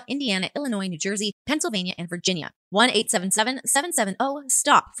 Iowa, Indiana, Illinois, New Jersey, Pennsylvania, and Virginia.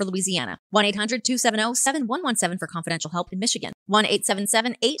 1-877-770-STOP for Louisiana. 1-800-270-7117 for confidential help in Michigan.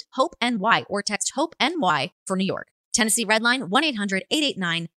 1-877-8-HOPE-NY or text HOPE-NY for New York. Tennessee Redline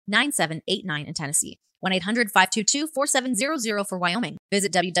 1-800-889-9789 in Tennessee. 1-800-522-4700 for Wyoming.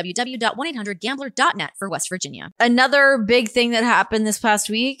 Visit www.1800gambler.net for West Virginia. Another big thing that happened this past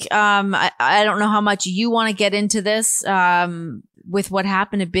week, I don't know how much you want to get into this with what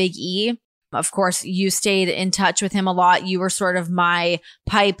happened to Big E. Of course, you stayed in touch with him a lot. You were sort of my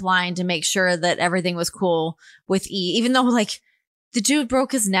pipeline to make sure that everything was cool with E, even though like the dude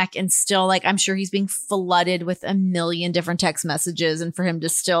broke his neck and still like, I'm sure he's being flooded with a million different text messages, and for him to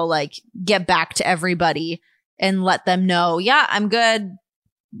still like get back to everybody and let them know, yeah, I'm good.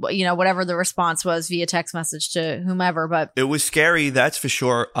 Whatever the response was via text message to whomever, but it was scary. That's for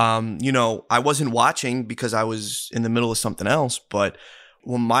sure. I wasn't watching because I was in the middle of something else, but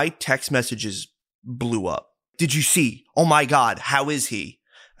when my text messages blew up, did you see? Oh my God, how is he?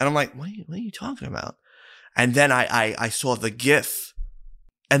 And I'm like, what are you talking about? And then I saw the GIF,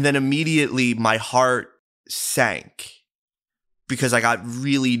 and then immediately my heart sank because I got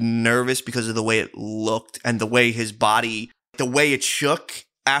really nervous because of the way it looked and the way his body, the way it shook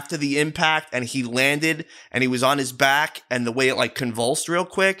after the impact, and he landed and he was on his back, and the way it like convulsed real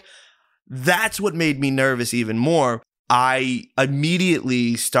quick. That's what made me nervous even more. I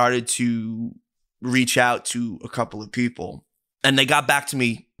immediately started to reach out to a couple of people, and they got back to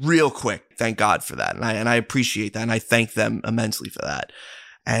me real quick. Thank God for that. And I appreciate that. And I thank them immensely for that.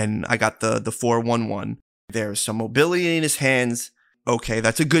 And I got the 411. There's some mobility in his hands. Okay,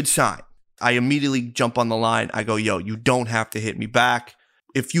 that's a good sign. I immediately jump on the line. I go, yo, you don't have to hit me back.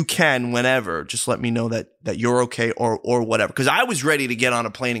 If you can, whenever, just let me know that you're okay or whatever. Because I was ready to get on a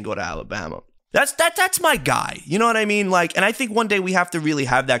plane and go to Alabama. That's my guy. You know what I mean? Like, and I think one day we have to really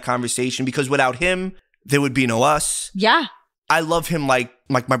have that conversation, because without him, there would be no us. Yeah. I love him like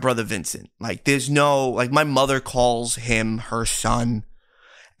my brother Vincent. Like, there's no, like, my mother calls him her son.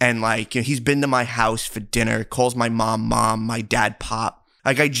 And like, you know, he's been to my house for dinner, calls my mom, my dad, pop.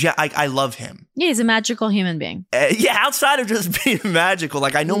 Like, I love him. Yeah, he's a magical human being. Yeah, outside of just being magical.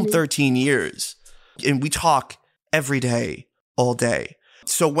 Like, I know him 13 years. And we talk every day, all day.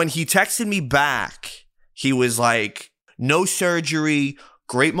 So when he texted me back, he was like, no surgery,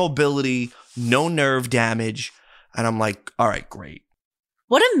 great mobility, no nerve damage. And I'm like, all right, great.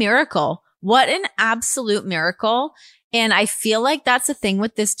 What a miracle. What an absolute miracle. And I feel like that's the thing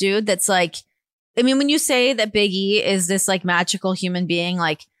with this dude that's like, I mean, when you say that Big E is this like magical human being,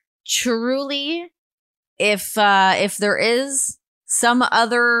 like truly, if there is some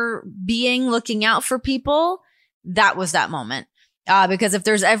other being looking out for people, that was that moment. Because if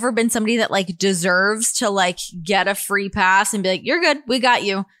there's ever been somebody that like deserves to like get a free pass and be like, you're good, we got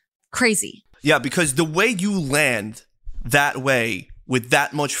you. Crazy. Yeah, because the way you land that way with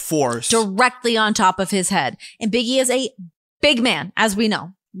that much force directly on top of his head. And Big E is a big man, as we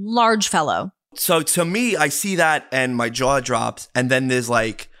know, large fellow. So to me, I see that and my jaw drops. And then there's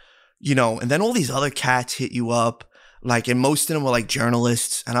like, you know, and then all these other cats hit you up. Like, and most of them were like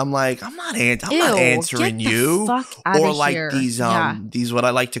journalists. And I'm like, I'm not answering you. Or like here. These what I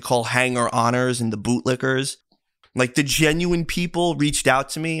like to call hanger honors and the bootlickers. Like, the genuine people reached out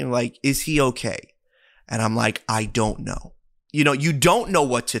to me and like, is he okay? And I'm like, I don't know. You know, you don't know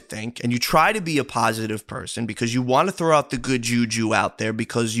what to think, and you try to be a positive person because you want to throw out the good juju out there,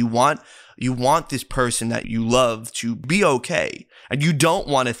 because you want this person that you love to be okay, and you don't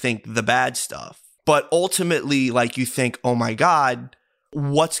want to think the bad stuff. But ultimately, like, you think, oh my God,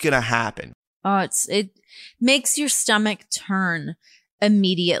 what's going to happen? Oh, it makes your stomach turn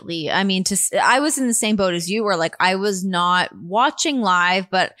immediately. I mean, I was in the same boat as you, where like I was not watching live,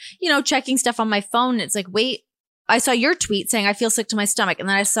 but you know, checking stuff on my phone. It's like, wait, I saw your tweet saying I feel sick to my stomach, and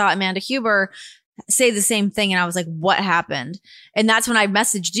then I saw Amanda Huber say the same thing, and I was like, what happened? And that's when I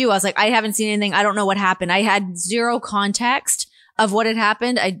messaged you. I was like, I haven't seen anything. I don't know what happened. I had zero context of what had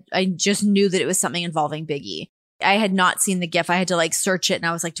happened. I just knew that it was something involving Big E. I had not seen the GIF. I had to like search it, and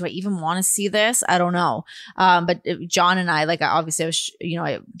I was like, do I even want to see this? I don't know. But John and I, like, obviously I was,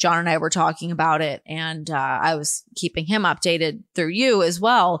 John and I were talking about it, and I was keeping him updated through you as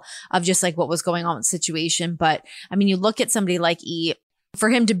well of just like what was going on with the situation. But I mean, you look at somebody like E, for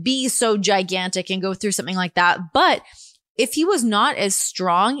him to be so gigantic and go through something like that. But if he was not as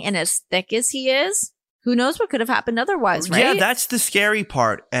strong and as thick as he is, who knows what could have happened otherwise, right? Yeah, that's the scary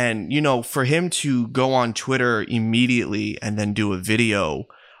part. And, you know, for him to go on Twitter immediately and then do a video,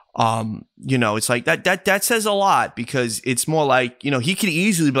 you know, it's like that says a lot, because it's more like, you know, he could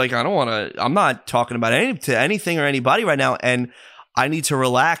easily be like, I'm not talking about anything or anybody right now, and I need to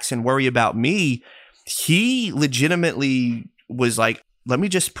relax and worry about me. He legitimately was like, let me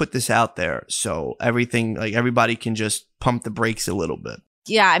just put this out there so everything, like, everybody can just pump the brakes a little bit.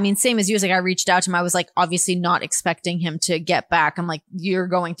 Yeah, I mean, same as you. Like, I reached out to him. I was like, obviously not expecting him to get back. I'm like, you're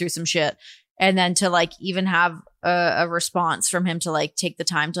going through some shit. And then to like even have a response from him to like take the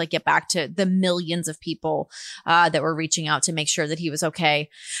time to like get back to the millions of people that were reaching out to make sure that he was okay.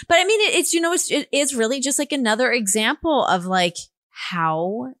 But I mean, it's, you know, it is really just like another example of like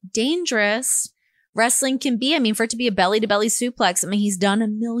how dangerous wrestling can be. I mean, for it to be a belly to belly suplex, I mean, he's done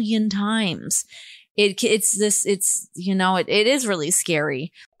 1,000,000 times. It is really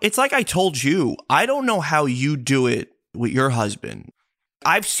scary. It's like I told you, I don't know how you do it with your husband.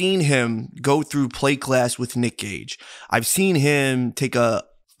 I've seen him go through plate glass with Nick Gage. I've seen him take a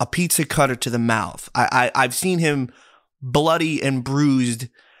pizza cutter to the mouth. I've seen him bloody and bruised,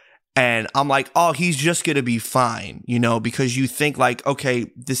 and I'm like, oh, he's just going to be fine, you know, because you think like,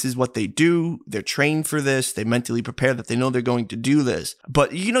 okay, this is what they do. They're trained for this. They mentally prepare that they know they're going to do this.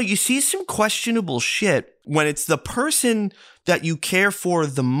 But, you know, you see some questionable shit when it's the person that you care for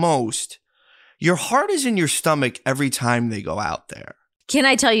the most. Your heart is in your stomach every time they go out there. Can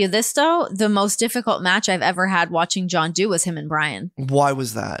I tell you this, though? The most difficult match I've ever had watching John do was him and Brian. Why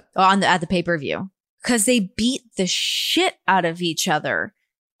was that? At the pay-per-view. Because they beat the shit out of each other.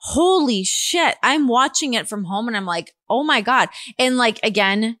 holy shit. I'm watching it from home and I'm like, oh my God. And like,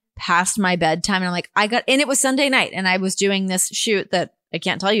 again, past my bedtime. And I'm like, and it was Sunday night and I was doing this shoot that I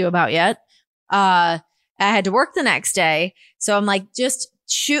can't tell you about yet. I had to work the next day. So I'm like, just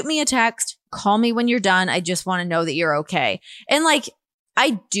shoot me a text, call me when you're done. I just want to know that you're okay. And like,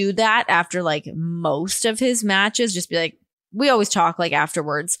 I do that after like most of his matches, just be like, we always talk like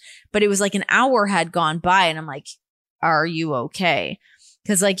afterwards, but it was like an hour had gone by and I'm like, are you okay?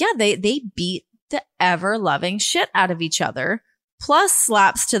 Cause like, yeah, they beat the ever loving shit out of each other. Plus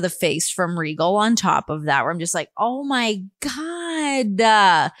slaps to the face from Regal on top of that, where I'm just like, oh my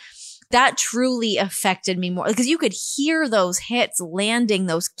God. That truly affected me more because you could hear those hits landing,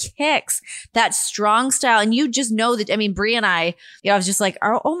 those kicks, that strong style. And you just know that, I mean, Brie and I was just like,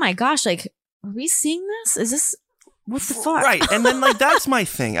 oh my gosh, like, are we seeing this? Is this, what the fuck? Right. And then like, that's my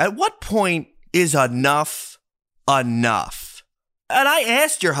thing. At what point is enough enough? And I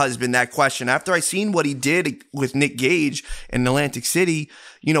asked your husband that question after I seen what he did with Nick Gage in Atlantic City.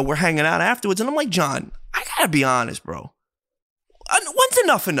 You know, we're hanging out afterwards. And I'm like, John, I gotta be honest, bro. When's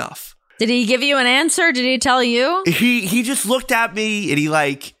enough? Did he give you an answer? Did he tell you? He just looked at me and he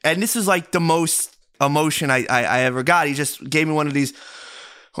like, and this is like the most emotion I ever got. He just gave me one of these,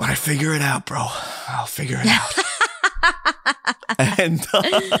 when I figure it out, bro, I'll figure it out. And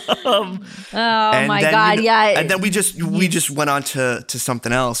oh my God, you know, yeah. And then we just went on to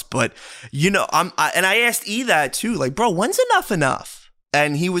something else. But you know, and I asked E that too, like, bro, when's enough?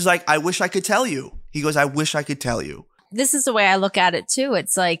 And he was like, I wish I could tell you. He goes, I wish I could tell you. This is the way I look at it too.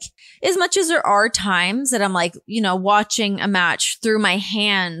 It's like, as much as there are times that I'm like, you know, watching a match through my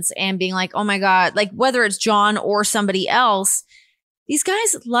hands and being like, oh my God, like whether it's John or somebody else, these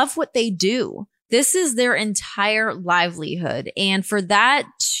guys love what they do. This is their entire livelihood. And for that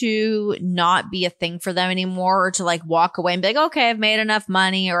to not be a thing for them anymore, or to like walk away and be like, okay, I've made enough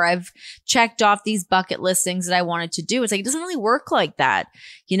money, or I've checked off these bucket list things that I wanted to do. It's like, it doesn't really work like that.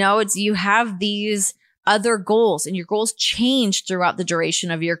 You know, it's, you have these other goals and your goals change throughout the duration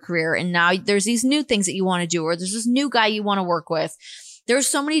of your career. And now there's these new things that you want to do, or there's this new guy you want to work with. There's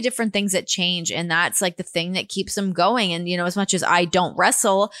so many different things that change, and that's like the thing that keeps them going. And, you know, as much as I don't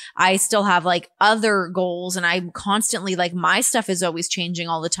wrestle, I still have like other goals, and I'm constantly like, my stuff is always changing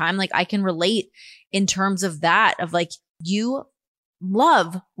all the time. Like I can relate in terms of that, of like, you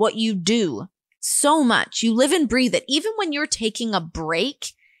love what you do so much. You live and breathe it. Even when you're taking a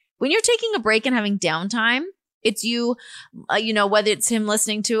break, and having downtime, it's you, you know, whether it's him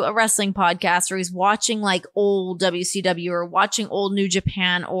listening to a wrestling podcast, or he's watching like old WCW, or watching old New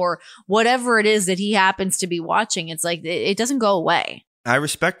Japan, or whatever it is that he happens to be watching. It's like, it doesn't go away. I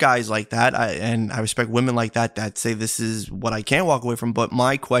respect guys like that. And I respect women like that say this is what I can't walk away from. But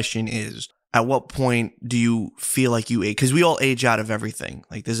my question is, at what point do you feel like you age? Because we all age out of everything.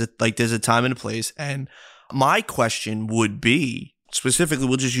 Like there's a time and a place. And my question would be, specifically,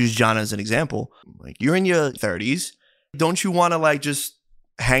 we'll just use John as an example. Like, you're in your 30s. Don't you want to like just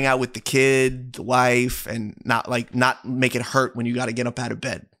hang out with the kid, the wife, and not make it hurt when you got to get up out of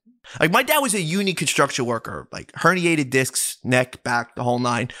bed? Like, my dad was a union construction worker, like herniated discs, neck, back, the whole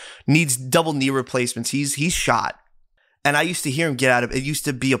nine, needs double knee replacements. He's shot. And I used to hear him get out of, it used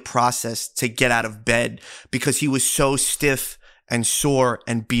to be a process to get out of bed because he was so stiff and sore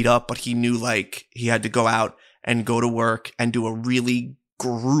and beat up, but he knew like he had to go out and go to work and do a really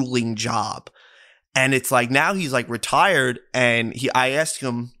grueling job. And it's like, now he's like retired, and I asked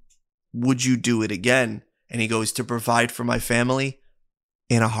him, would you do it again? And he goes, to provide for my family,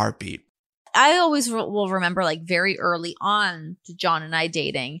 in a heartbeat. I always will remember like very early on to John and I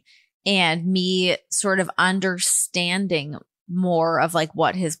dating, and me sort of understanding more of like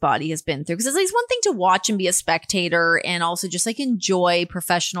what his body has been through. Because it's like one thing to watch and be a spectator and also just like enjoy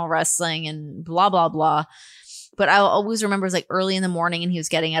professional wrestling and blah, blah, blah. But I always remember it was like early in the morning and he was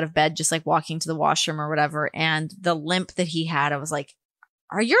getting out of bed, just like walking to the washroom or whatever. And the limp that he had, I was like,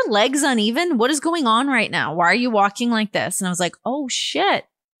 are your legs uneven? What is going on right now? Why are you walking like this? And I was like, oh shit,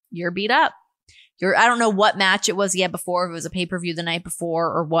 you're beat up. I don't know what match it was yet before, if it was a pay-per-view the night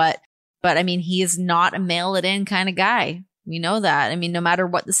before or what. But I mean, he is not a mail it in kind of guy. We know that. I mean, no matter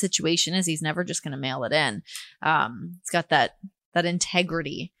what the situation is, he's never just going to mail it in. He's got that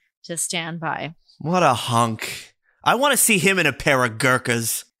integrity to stand by. What a hunk. I want to see him in a pair of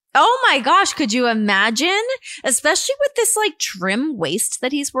Gurkhas. Oh my gosh, could you imagine? Especially with this like trim waist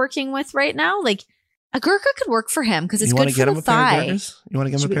that he's working with right now. Like a Gurkha could work for him because it's good for the thigh. You want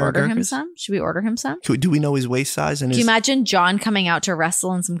to get him a pair of Gurkhas? Should we order him some? Do we know his waist size? And Can you imagine John coming out to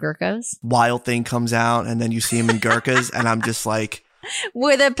wrestle in some Gurkhas? Wild Thing comes out and then you see him in Gurkhas and I'm just like...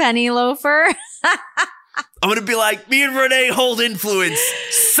 With a penny loafer? I'm going to be like, me and Renee hold influence.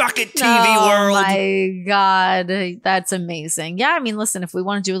 Suck it, TV world. Oh my God. That's amazing. Yeah, I mean, listen, if we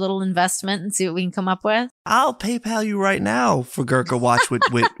want to do a little investment and see what we can come up with. I'll PayPal you right now for Gurkha Watch with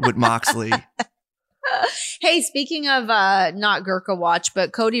Moxley. Hey, speaking of not Gurkha Watch,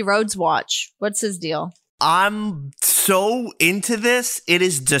 but Cody Rhodes Watch, what's his deal? I'm so into this. It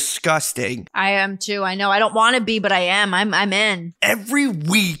is disgusting. I am too. I know. I don't want to be, but I am. I'm in. Every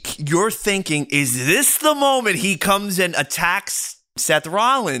week you're thinking, is this the moment he comes and attacks Seth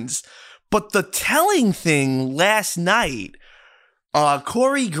Rollins? But the telling thing last night,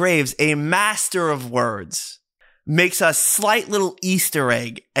 Corey Graves, a master of words, makes a slight little Easter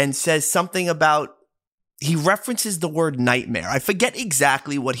egg and says something about, he references the word nightmare. I forget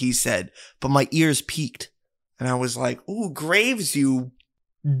exactly what he said, but my ears peaked. And I was like, ooh, Graves, you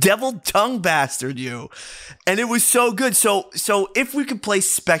devil tongue bastard, you. And it was so good. So if we could play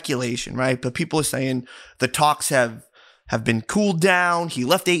speculation, right? But people are saying the talks have been cooled down. He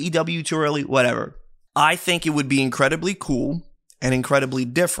left AEW too early, whatever. I think it would be incredibly cool and incredibly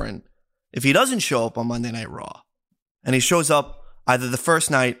different if he doesn't show up on Monday Night Raw. And he shows up either the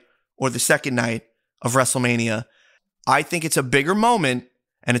first night or the second night of WrestleMania. I think it's a bigger moment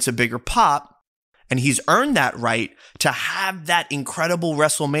and it's a bigger pop. And he's earned that right to have that incredible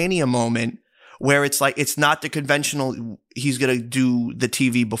WrestleMania moment where it's like, it's not the conventional, he's going to do the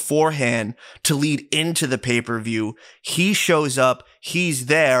TV beforehand to lead into the pay-per-view. He shows up, he's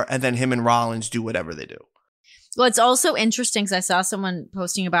there, and then him and Rollins do whatever they do. Well, it's also interesting because I saw someone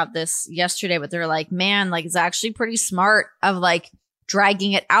posting about this yesterday, but they're like, man, like it's actually pretty smart of like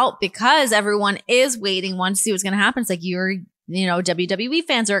dragging it out because everyone is waiting, wanting to see what's going to happen. It's like WWE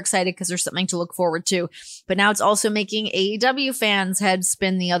fans are excited because there's something to look forward to. But now it's also making AEW fans' heads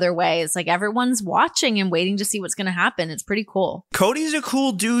spin the other way. It's like everyone's watching and waiting to see what's going to happen. It's pretty cool. Cody's a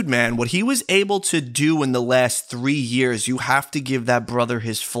cool dude, man. What he was able to do in the last 3 years, you have to give that brother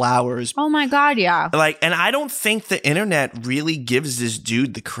his flowers. Oh my God, yeah. And I don't think the internet really gives this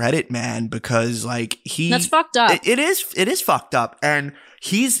dude the credit, man, because that's fucked up. It is fucked up. And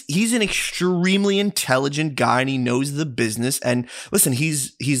He's an extremely intelligent guy and he knows the business. And listen,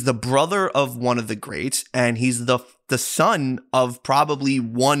 he's the brother of one of the greats and he's the son of probably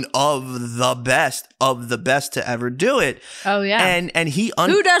one of the best to ever do it. Oh yeah. And he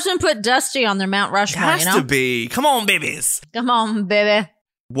who doesn't put Dusty on their Mount Rushmore? Has to be. Come on, babies. Come on, baby.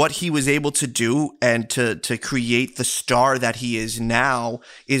 What he was able to do and to create the star that he is now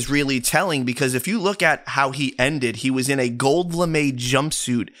is really telling, because if you look at how he ended, he was in a gold lame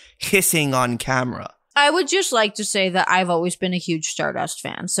jumpsuit hissing on camera. I would just like to say that I've always been a huge Stardust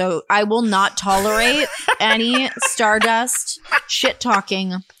fan, so I will not tolerate any Stardust shit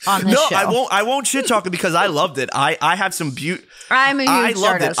talking on this show. No, I won't shit talking because I loved it. I have some beauty. I'm a huge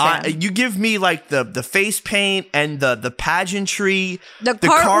Stardust fan. You give me like the face paint and the pageantry, the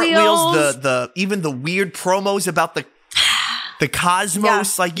cartwheels, the even the weird promos about the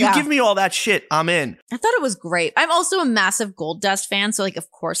cosmos. Yeah, give me all that shit, I'm in. I thought it was great. I'm also a massive Goldust fan, so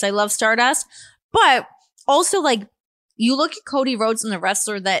of course I love Stardust. But also, you look at Cody Rhodes and the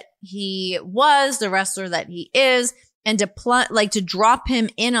wrestler that he was, the wrestler that he is, and to drop him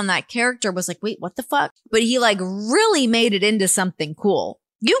in on that character was like, wait, what the fuck? But he really made it into something cool.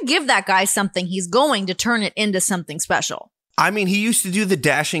 You give that guy something, he's going to turn it into something special. I mean, he used to do the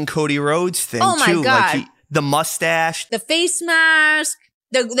dashing Cody Rhodes thing, oh my too. God. The mustache. The face mask.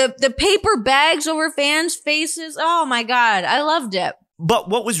 The paper bags over fans' faces. Oh my God. I loved it. But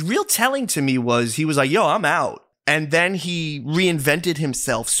what was real telling to me was he was like, yo, I'm out. And then he reinvented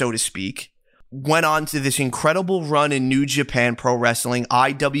himself, so to speak, went on to this incredible run in New Japan Pro Wrestling,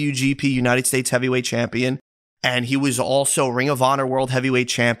 IWGP United States Heavyweight Champion. And he was also Ring of Honor World Heavyweight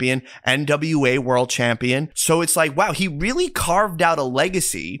Champion, NWA World Champion. So it's like, wow, he really carved out a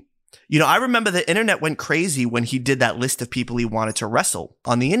legacy. I remember the internet went crazy when he did that list of people he wanted to wrestle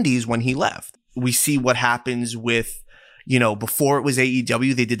on the indies when he left. We see what happens with, before it was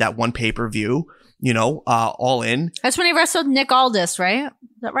AEW, they did that one pay-per-view, All In. That's when he wrestled Nick Aldis, right?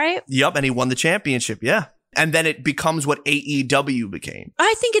 Is that right? Yep, and he won the championship, yeah. And then it becomes what AEW became.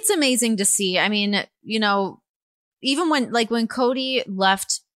 I think it's amazing to see. I mean, even when Cody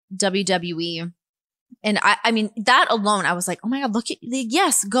left WWE, and I mean, that alone, I was like, oh my God,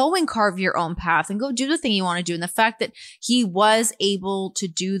 yes, go and carve your own path and go do the thing you want to do. And the fact that he was able to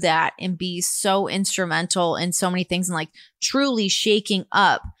do that and be so instrumental in so many things and truly shaking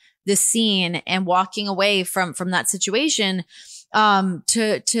up the scene and walking away from that situation,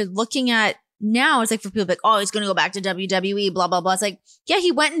 to looking at now, it's like for people oh, he's going to go back to WWE, blah, blah, blah. It's like, yeah,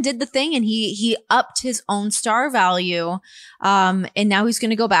 he went and did the thing and he upped his own star value. And now he's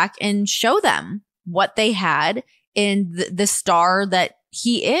going to go back and show them what they had in the star that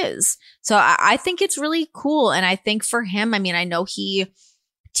he is. So I think it's really cool. And I think for him, I mean, I know he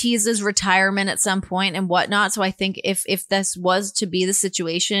teases retirement at some point and whatnot. So I think if this was to be the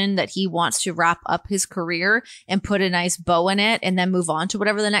situation that he wants to wrap up his career and put a nice bow in it and then move on to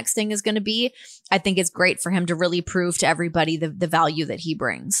whatever the next thing is going to be, I think it's great for him to really prove to everybody the value that he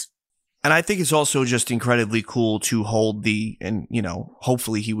brings. And I think it's also just incredibly cool to hold and, you know,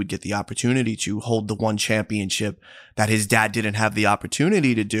 hopefully he would get the opportunity to hold the one championship that his dad didn't have the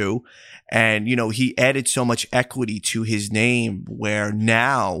opportunity to do. And, you know, he added so much equity to his name where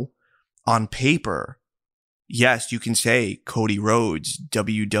now on paper, yes, you can say Cody Rhodes,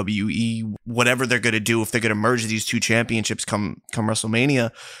 WWE, whatever they're going to do, if they're going to merge these two championships come WrestleMania,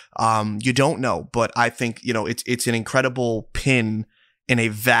 you don't know. But I think, you know, it's an incredible pin in a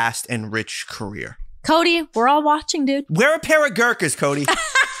vast and rich career. Cody, we're all watching, dude. Wear a pair of Gurkhas, Cody.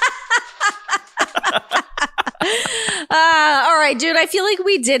 All right, dude. I feel like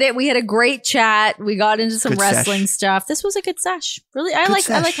we did it. We had a great chat. We got into some Good wrestling sesh. stuff. This was a good sesh. Really, I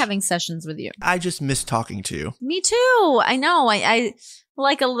like having sessions with you. I just miss talking to you. Me too. I know. I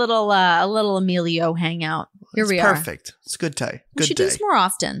like a little Emilio hangout. Here we are. Perfect. It's a good day. We should do this more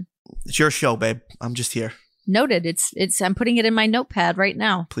often. It's your show, babe. I'm just here. Noted. It's. I'm putting it in my notepad right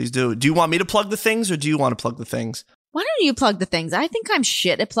now. Please do. Do you want me to plug the things or do you want to plug the things? Why don't you plug the things? I think I'm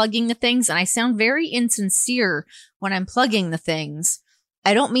shit at plugging the things, and I sound very insincere when I'm plugging the things.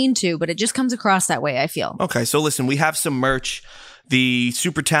 I don't mean to, but it just comes across that way, I feel. Okay, so listen, we have some merch. The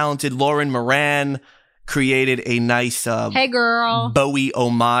super talented Lauren Moran created a nice hey girl Bowie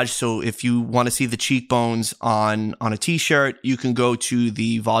homage. So if you want to see the cheekbones on a t-shirt, you can go to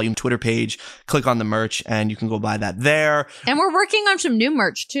the Volume Twitter page, click on the merch, and you can go buy that there. And we're working on some new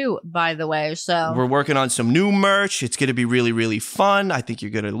merch too, by the way. So we're working on some new merch. It's going to be really, really fun. I think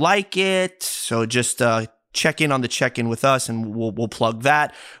you're going to like it. So just check in on the check-in with us and we'll plug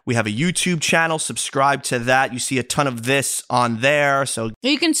that. We have a YouTube channel. Subscribe to that. You see a ton of this on there. So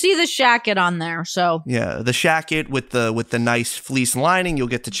you can see the shacket on there. So yeah, the shacket with the nice fleece lining. You'll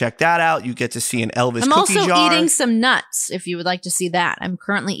get to check that out. You get to see an Elvis I'm cookie also jar. eating some nuts if you would like to see that. I'm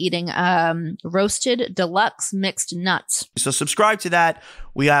currently eating roasted deluxe mixed nuts. So subscribe to that.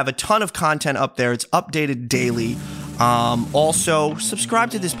 We have a ton of content up there. It's updated daily. Also, subscribe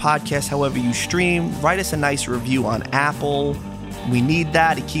to this podcast however you stream. Write us a nice review on Apple. We need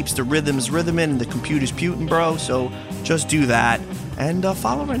that. It keeps the rhythms rhythming and the computer's putin', bro. So just do that. And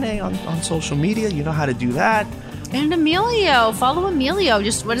follow Renee on social media. You know how to do that. And Emilio. Follow Emilio.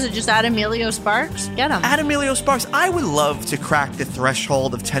 Just add Emilio Sparks? Get him. Add Emilio Sparks. I would love to crack the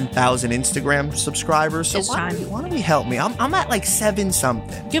threshold of 10,000 Instagram subscribers. So It's why time. don't we help me? I'm at like 7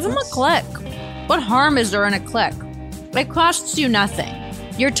 something. Give him a click. What harm is there in a click? It costs you nothing.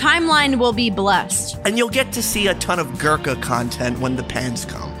 Your timeline will be blessed. And you'll get to see a ton of Gurkha content when the pans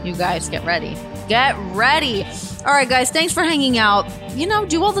come. You guys get ready. Get ready. All right, guys, thanks for hanging out. You know,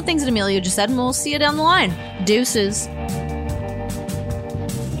 do all the things that Emilio just said, and we'll see you down the line. Deuces.